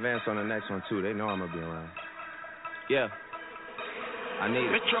need my advance on the next one, too. They know I'm going to be around. Yeah. I need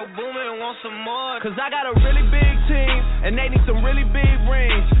it. Metro Boomin want some more. Cause I got a really big team, and they need some really big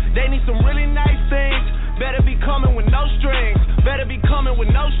rings. They need some really nice things. Better be coming with no strings. Better be coming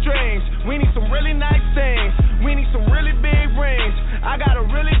with no strings. We need some really nice things. We need some really big rings. I got a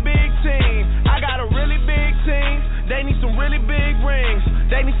really big team. I got a really big team. They need some really big rings.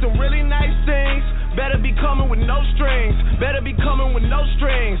 They need some really nice things. Better be coming with no strings. Better be coming with no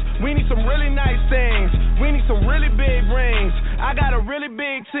strings. We need some really nice things. We need some really big rings. I got a really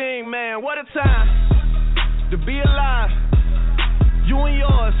big team, man. What a time to be alive. You and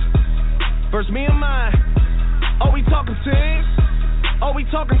yours versus me and mine. Are we talking teams? Are we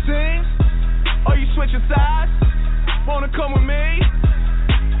talking teams? Are you switching sides? Wanna come with me?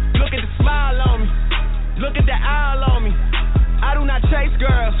 Look at the smile on me. Look at the owl on me. I do not chase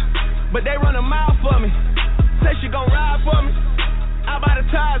girls, but they run a mile for me. Say she gon' ride for me. I'll buy the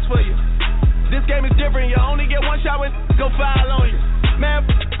tires for you. This game is different. You only get one shot when go foul on you. Man,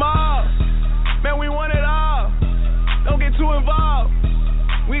 all. Man, we want it all. Don't get too involved.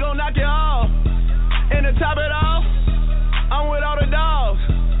 We gon' knock it off. And to top it off, I'm with all the dogs.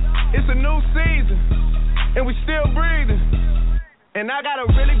 It's a new season, and we still breathing. And I got a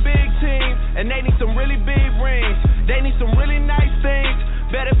really big team, and they need some really big rings. They need some really nice things.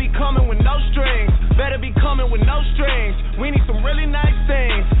 Better be coming with no strings. Better be coming with no strings. We need some really nice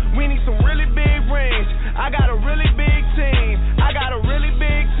things. We need some really big rings. I got a really big team. I got a really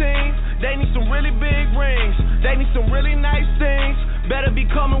big team. They need some really big rings. They need some really nice things. Better be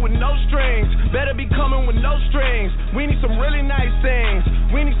coming with no strings. Better be coming with no strings. We need some really nice things.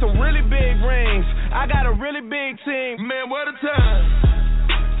 We need some really big rings. I got a really big team. Man, what a time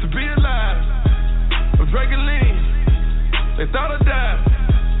to be alive. I'm drinking lean. They thought I'd die.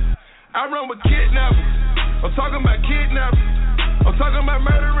 I run with kidnappers. I'm talking about kidnappers. I'm talking about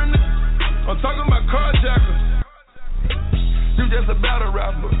murdering. I'm talking about carjackers. You just a battle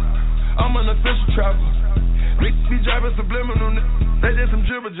rapper. I'm an official trapper. Be driving subliminal. They just some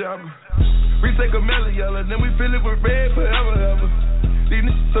dribble jabber. We take a melon yellow, then we fill it with red forever, ever. These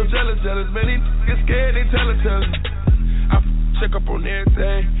niggas so jealous, man. These get scared, they tell it. I check up on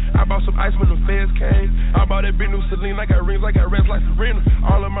everything. I bought some ice when the feds came. I bought that big new Celine. I got rings, I got reds like Serena.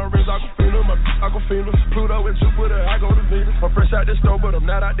 All of my rings, Aquafina, my Aquafina. Pluto and Jupiter, I go to Venus. I'm fresh out the store, but I'm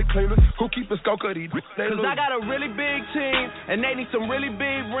not out the cleaner. Who keep a scope of these? Cause I got a really big team, and they need some really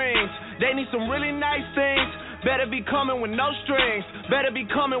big rings. They need some really nice things. Better be coming with no strings. Better be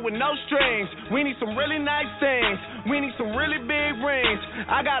coming with no strings. We need some really nice things. We need some really big rings.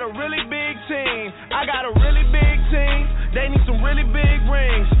 I got a really big team. I got a really big team. They need some really big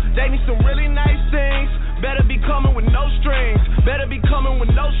rings. They need some really nice things. Better be coming with no strings. Better be coming with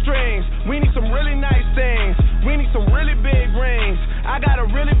no strings. We need some really nice things. We need some really big rings. I got a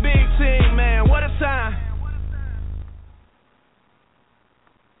really big team, man. What a time.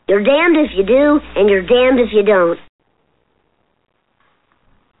 You're damned if you do, and you're damned if you don't.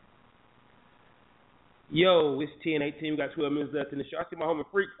 Yo, it's 10:18. We got 12 minutes left in the show. I see my homie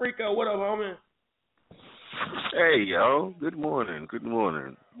Freako. What up, homie? Hey, yo. Good morning.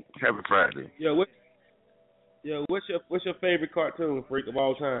 Happy Friday. What's your favorite cartoon, Freak, of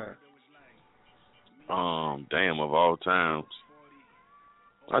all time? Of all times,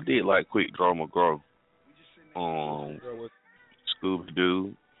 I did like Quick Draw McGraw. Scooby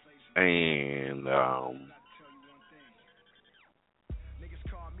Doo. And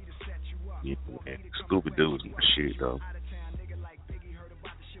Scooby Doo is my shit though.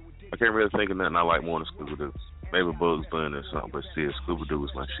 I can't really think of nothing I like more than Scooby Doo. Maybe Bugs Bunny or something, but still Scooby Doo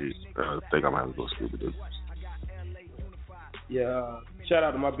is my shit. I think I'm gonna have to go Scooby Doo. Yeah, shout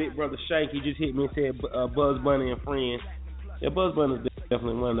out to my big brother Shank. He just hit me and said Bugs Bunny and Friends. Yeah, Bugs Bunny is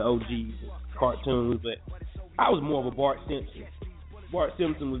definitely one of the OGs cartoons, but I was more of a Bart Simpson. Bart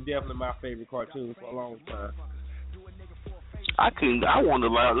Simpson was definitely my favorite cartoon for a long time. I wasn't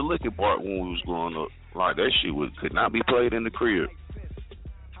allowed to look at Bart when we was growing up. Like that shit could not be played in the crib.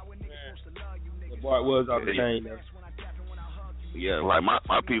 Yeah, Bart was off the chain though. Yeah, like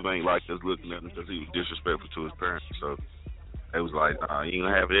my people ain't like us looking at him because he was disrespectful to his parents. So it was like, you ain't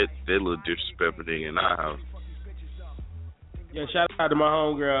gonna have that little disrespectful thing in our house. Yeah, shout out to my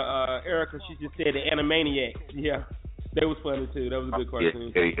homegirl Erica. She just said the Animaniacs. Yeah. That was funny too. That was a good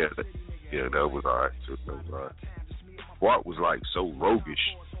cartoon. Yeah, that was alright too. Bart was like so roguish.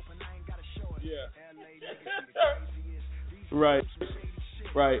 Yeah. Right.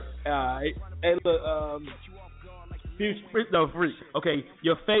 And look, Freak. Okay,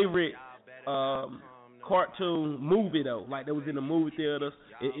 your favorite cartoon movie though, like that was in the movie theaters.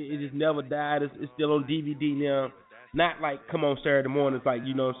 It just never died. It's still on DVD now. Not like Come On Saturday Morning. It's like,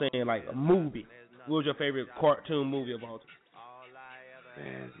 you know what I'm saying, like a movie. What was your favorite cartoon movie of all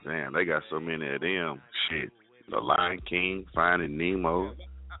time? Man, they got so many of them. Shit, The Lion King, Finding Nemo.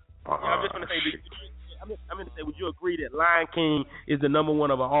 I'm just gonna say, I'm gonna say, would you agree that Lion King is the number one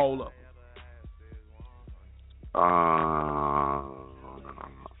of all of them?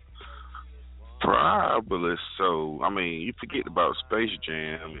 Probably so. I mean, you forget about Space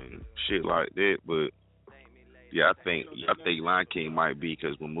Jam and shit like that, but yeah, I think Lion King might be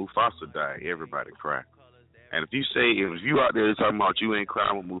because when Mufasa died, everybody cried. And if you out there talking about you ain't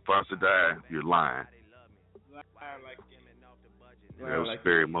crying when Mufasa died, you're lying. That was a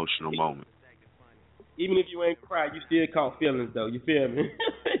very emotional moment. Even if you ain't cried, you still caught feelings though. You feel me?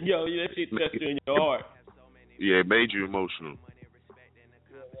 Yo, that shit touched you in your heart. Yeah, it made you emotional.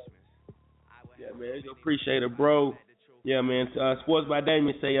 Yeah, man, appreciate it, bro. Yeah, man. Sports by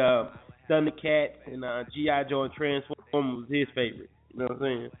Damien say Thundercats and G.I. Joe and Transformers was his favorite. You know what I'm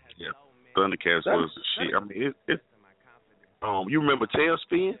saying? Yeah, Thundercats was the shit. I mean, you remember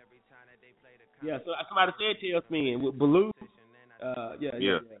Tailspin? Yeah, so somebody said Tailspin with Baloo.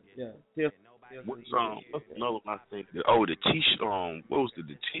 Yeah. What's another one I think? Oh, the T-shirt. What was the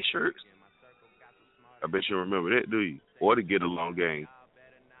T-shirts? I bet you remember that, do you? or the Get Along game.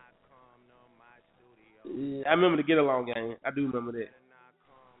 Yeah, I remember the Get Along game. I do remember that.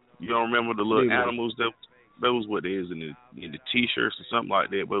 You don't remember the little animals that was what they is in the T-shirts or something like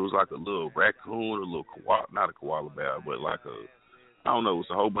that, but it was like a little raccoon, a little koala, not a koala bear, but like I don't know, it was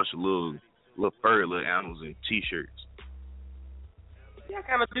a whole bunch of little furry little animals in T-shirts. Yeah, I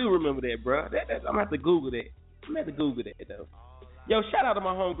kind of do remember that, bro. I'm gonna have to Google that. Though. Yo, shout out to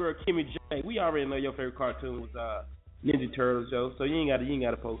my homegirl Kimmy J. We already know your favorite cartoon was Ninja Turtles, yo. So you ain't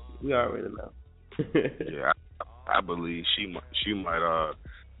gotta post it. We already know. Yeah, I believe she might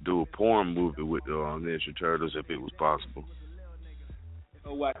do a porn movie with the Ninja Turtles if it was possible.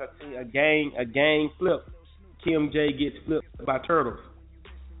 Oh, what I see a gang flip. Kim J gets flipped by turtles.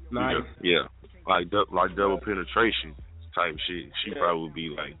 Nice. Yeah, like double penetration type shit. She probably would be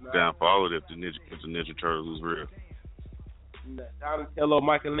like down for all of it if the Ninja Turtles was real. Donatello,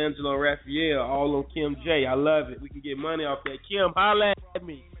 Michelangelo, Raphael, all on Kim J. I love it. We can get money off that. Kim, holla at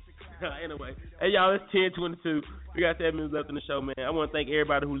me. Anyway, hey y'all, it's 10:22. We got 7 minutes left in the show, man. I want to thank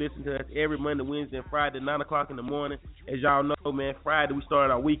everybody who listens to us every Monday, Wednesday, and Friday at 9 o'clock in the morning. As y'all know, man, Friday we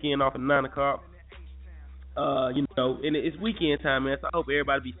started our weekend off at 9 o'clock. And it's weekend time, man. So I hope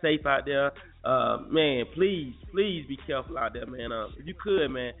everybody be safe out there. Man, please be careful out there, man. If you could,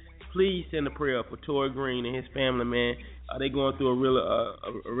 man, please send a prayer for Tory Green and his family, man. They going through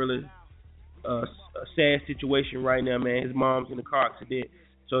a really sad situation right now, man. His mom's in a car accident.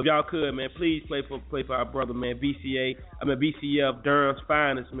 So if y'all could, man, please play for our brother, man. BCF, Durham's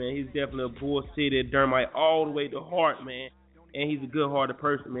finest, man. He's definitely a Bull City Durhamite all the way to heart, man. And he's a good-hearted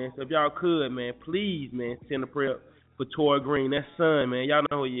person, man. So if y'all could, man, please, man, send a prayer for Tory Green, that son, man. Y'all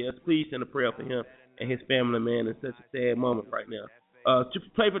know who he is. Please send a prayer for him and his family, man. It's such a sad moment right now. To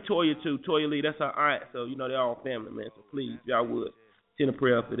play for Toya, too. Toya Lee, that's our aunt. So, they're all family, man. So please, if y'all would, send a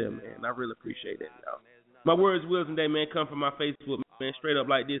prayer for them, man. I really appreciate that, y'all. My words, wisdom day, man, come from my Facebook, man, straight up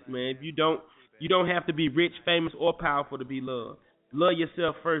like this, man. If you don't have to be rich, famous, or powerful to be loved. Love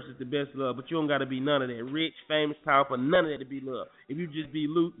yourself first is the best love, but you don't got to be none of that. Rich, famous, powerful, none of that to be loved. If you just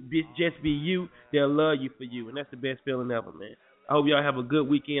be you, they'll love you for you, and that's the best feeling ever, man. I hope y'all have a good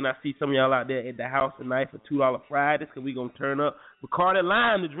weekend. I see some of y'all out there at the house tonight for $2 Fridays because we going to turn up Bacardi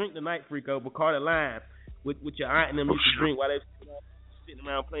Lime to drink tonight, Freako. Bacardi Lime with your aunt and them used to drink while they sitting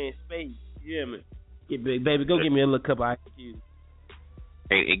around playing spades. Yeah, man. Baby, go get me a little cup of ice cube.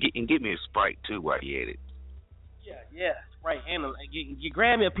 And get me a Sprite, too, while you at it. Yeah, Sprite. And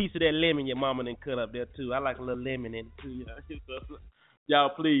grab me a piece of that lemon your mama done cut up there, too. I like a little lemon in it, too. So, y'all,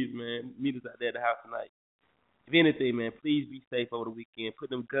 please, man, meet us out there at the house tonight. If anything, man, please be safe over the weekend. Put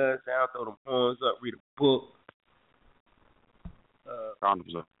them guns down, throw them horns up, read a book.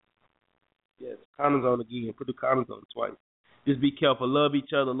 Condoms up. Yes, condoms on again. Put the condoms on twice. Just be careful. Love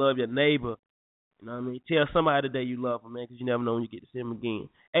each other. Love your neighbor. You know what I mean? Tell somebody today you love them, man, because you never know when you get to see them again.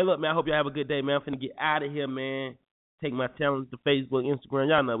 Hey, look, man, I hope y'all have a good day, man. I'm finna get out of here, man. Take my talents to Facebook, Instagram.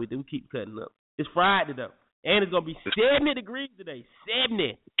 Y'all know we do. We keep cutting up. It's Friday, though. And it's going to be 70 degrees today.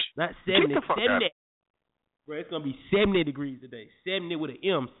 70. Not 70. 70. Bro, it's going to be 70 degrees today. 70 with an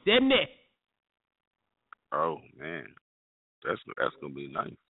M. 70. Oh, man. That's going to be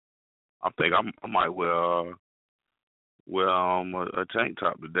nice. I think I might wear a tank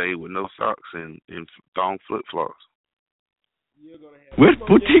top today with no socks and thong flip-flops. We're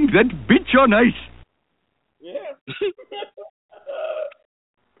putting that bitch on ice. Yeah.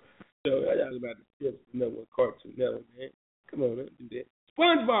 So, y'all about to tip another cartoon network, man. Come on, man, do that.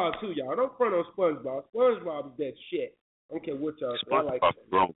 SpongeBob, too, y'all. Don't front on SpongeBob. SpongeBob is that shit. I don't care what y'all say. I like SpongeBob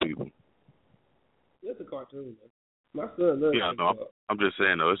grown people. It's a cartoon, man. My son loves it. Yeah, no, I'm just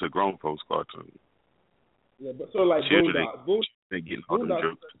saying, though, it's a grown folks cartoon. Yeah, but sort of like Boondocks. They getting all them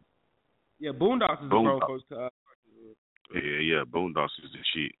jokes. Yeah, Boondocks is a grown folks cartoon. Yeah, Boondocks is the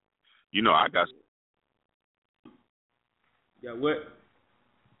shit. I got... Yeah, what?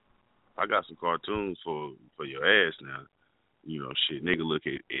 I got some cartoons for your ass now. Shit, nigga, look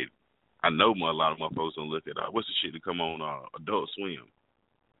at it. I know a lot of my folks don't look at what's the shit that come on Adult Swim.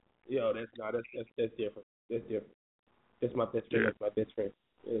 Yo, that's different. That's different. That's my best friend. Yeah. That's my best friend.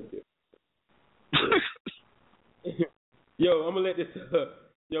 That's different. Yo, I'm gonna let this. I'm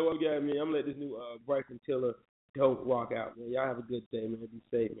gonna let this new Bryson Tiller dope rock out, man. Y'all have a good day, man. Be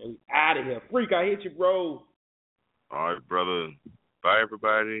safe, man. We out of here. Freak, I hit you, bro. All right, brother. Bye,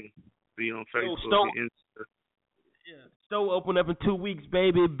 everybody. Be on Facebook and Insta. Yeah, store open up in 2 weeks,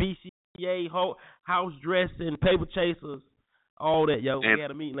 baby. BCA, house dressing, paper chasers, all that, yo. We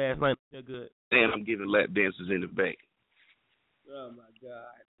had a meeting last night. They're good. And I'm giving lap dances in the back. Oh, my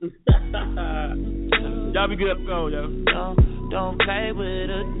God. Y'all be good. Go, yo. Don't play with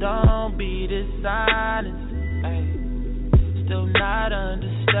her. Don't be dishonest. Ay. still not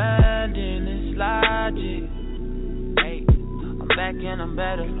understanding this logic. Hey, I'm back and I'm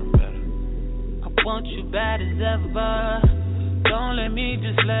better. I want you bad as ever. Don't let me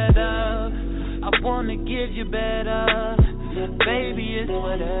just let up. I wanna give you better. Baby, it's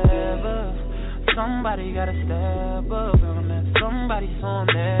whatever. Somebody gotta step up. Gonna let somebody so I'm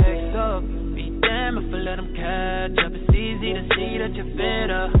next up. Be damn if I let them catch up. It's easy to see that you're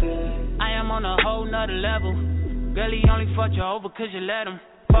better. I am on a whole nother level. Girl, he only fucked you over cause you let him.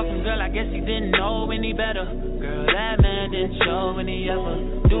 Fucking girl, I guess he didn't know any better. Girl, that man didn't show any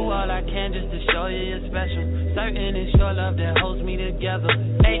ever. Do all I can just to show you you're special. Certain it's your love that holds me together.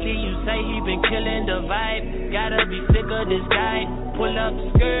 Lately you say he been killing the vibe. Gotta be sick of this guy. Pull up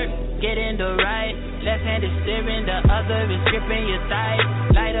skirt, get in the right. Left hand is steering, the other is gripping your thigh.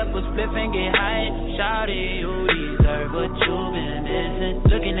 Light up a spliff and get high. Shawty, you deserve what you've been missing.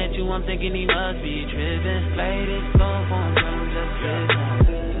 Looking at you, I'm thinking he must be tripping. Play this song for him, tell him just listen.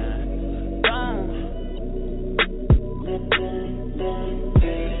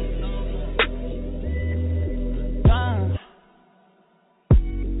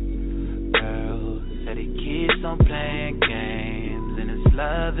 I'm playing games and his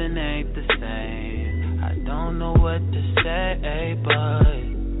loving ain't the same. I don't know what to say,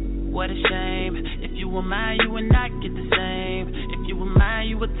 but what a shame. If you were mine, you would not get the same. If you were mine,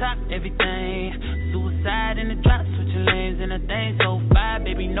 you would top everything. Suicide in the drop, switching lanes and a thing so fire,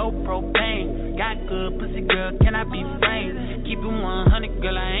 baby, no propane. Got good pussy, girl, can I be framed? Keep it 100,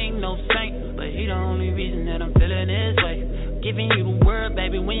 girl, I ain't no saint, but he the only reason that I'm feeling this way. Giving you the word,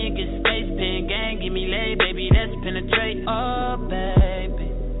 baby, when you get space, pen gang, give me lay, baby, that's penetrate. Oh, baby.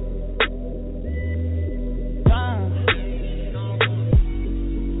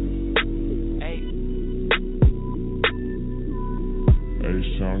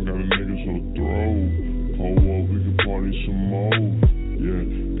 H-Town got a nigga so throw. Pull up, we can party some more. Yeah,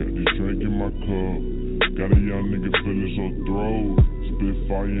 got this drink in my cup. Got a young nigga feeling so throw. Spit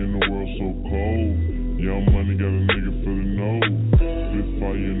fire in the world so cold. Young money got a nigga feeling no. Spit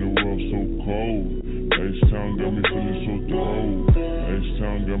fire in the world so cold. H-Town got me feeling so throw.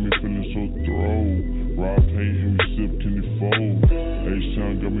 H-Town got me feeling so throw. Raw paint and we sip candy fold.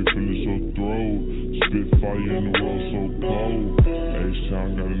 H-Town got me feeling so throw. Spit fire in the world so cold. H-Town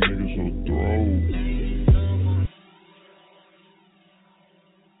got a nigga so throw.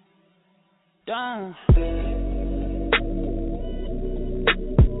 Down.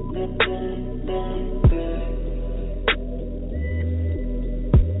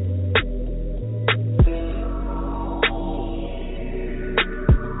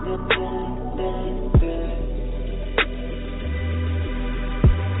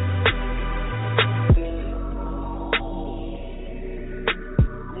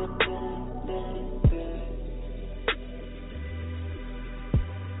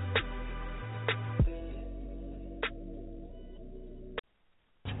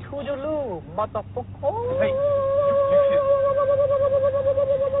 Toodaloo, motherfucker. Hey,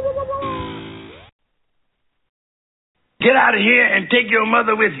 get out of here and take your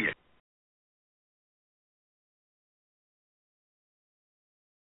mother with you.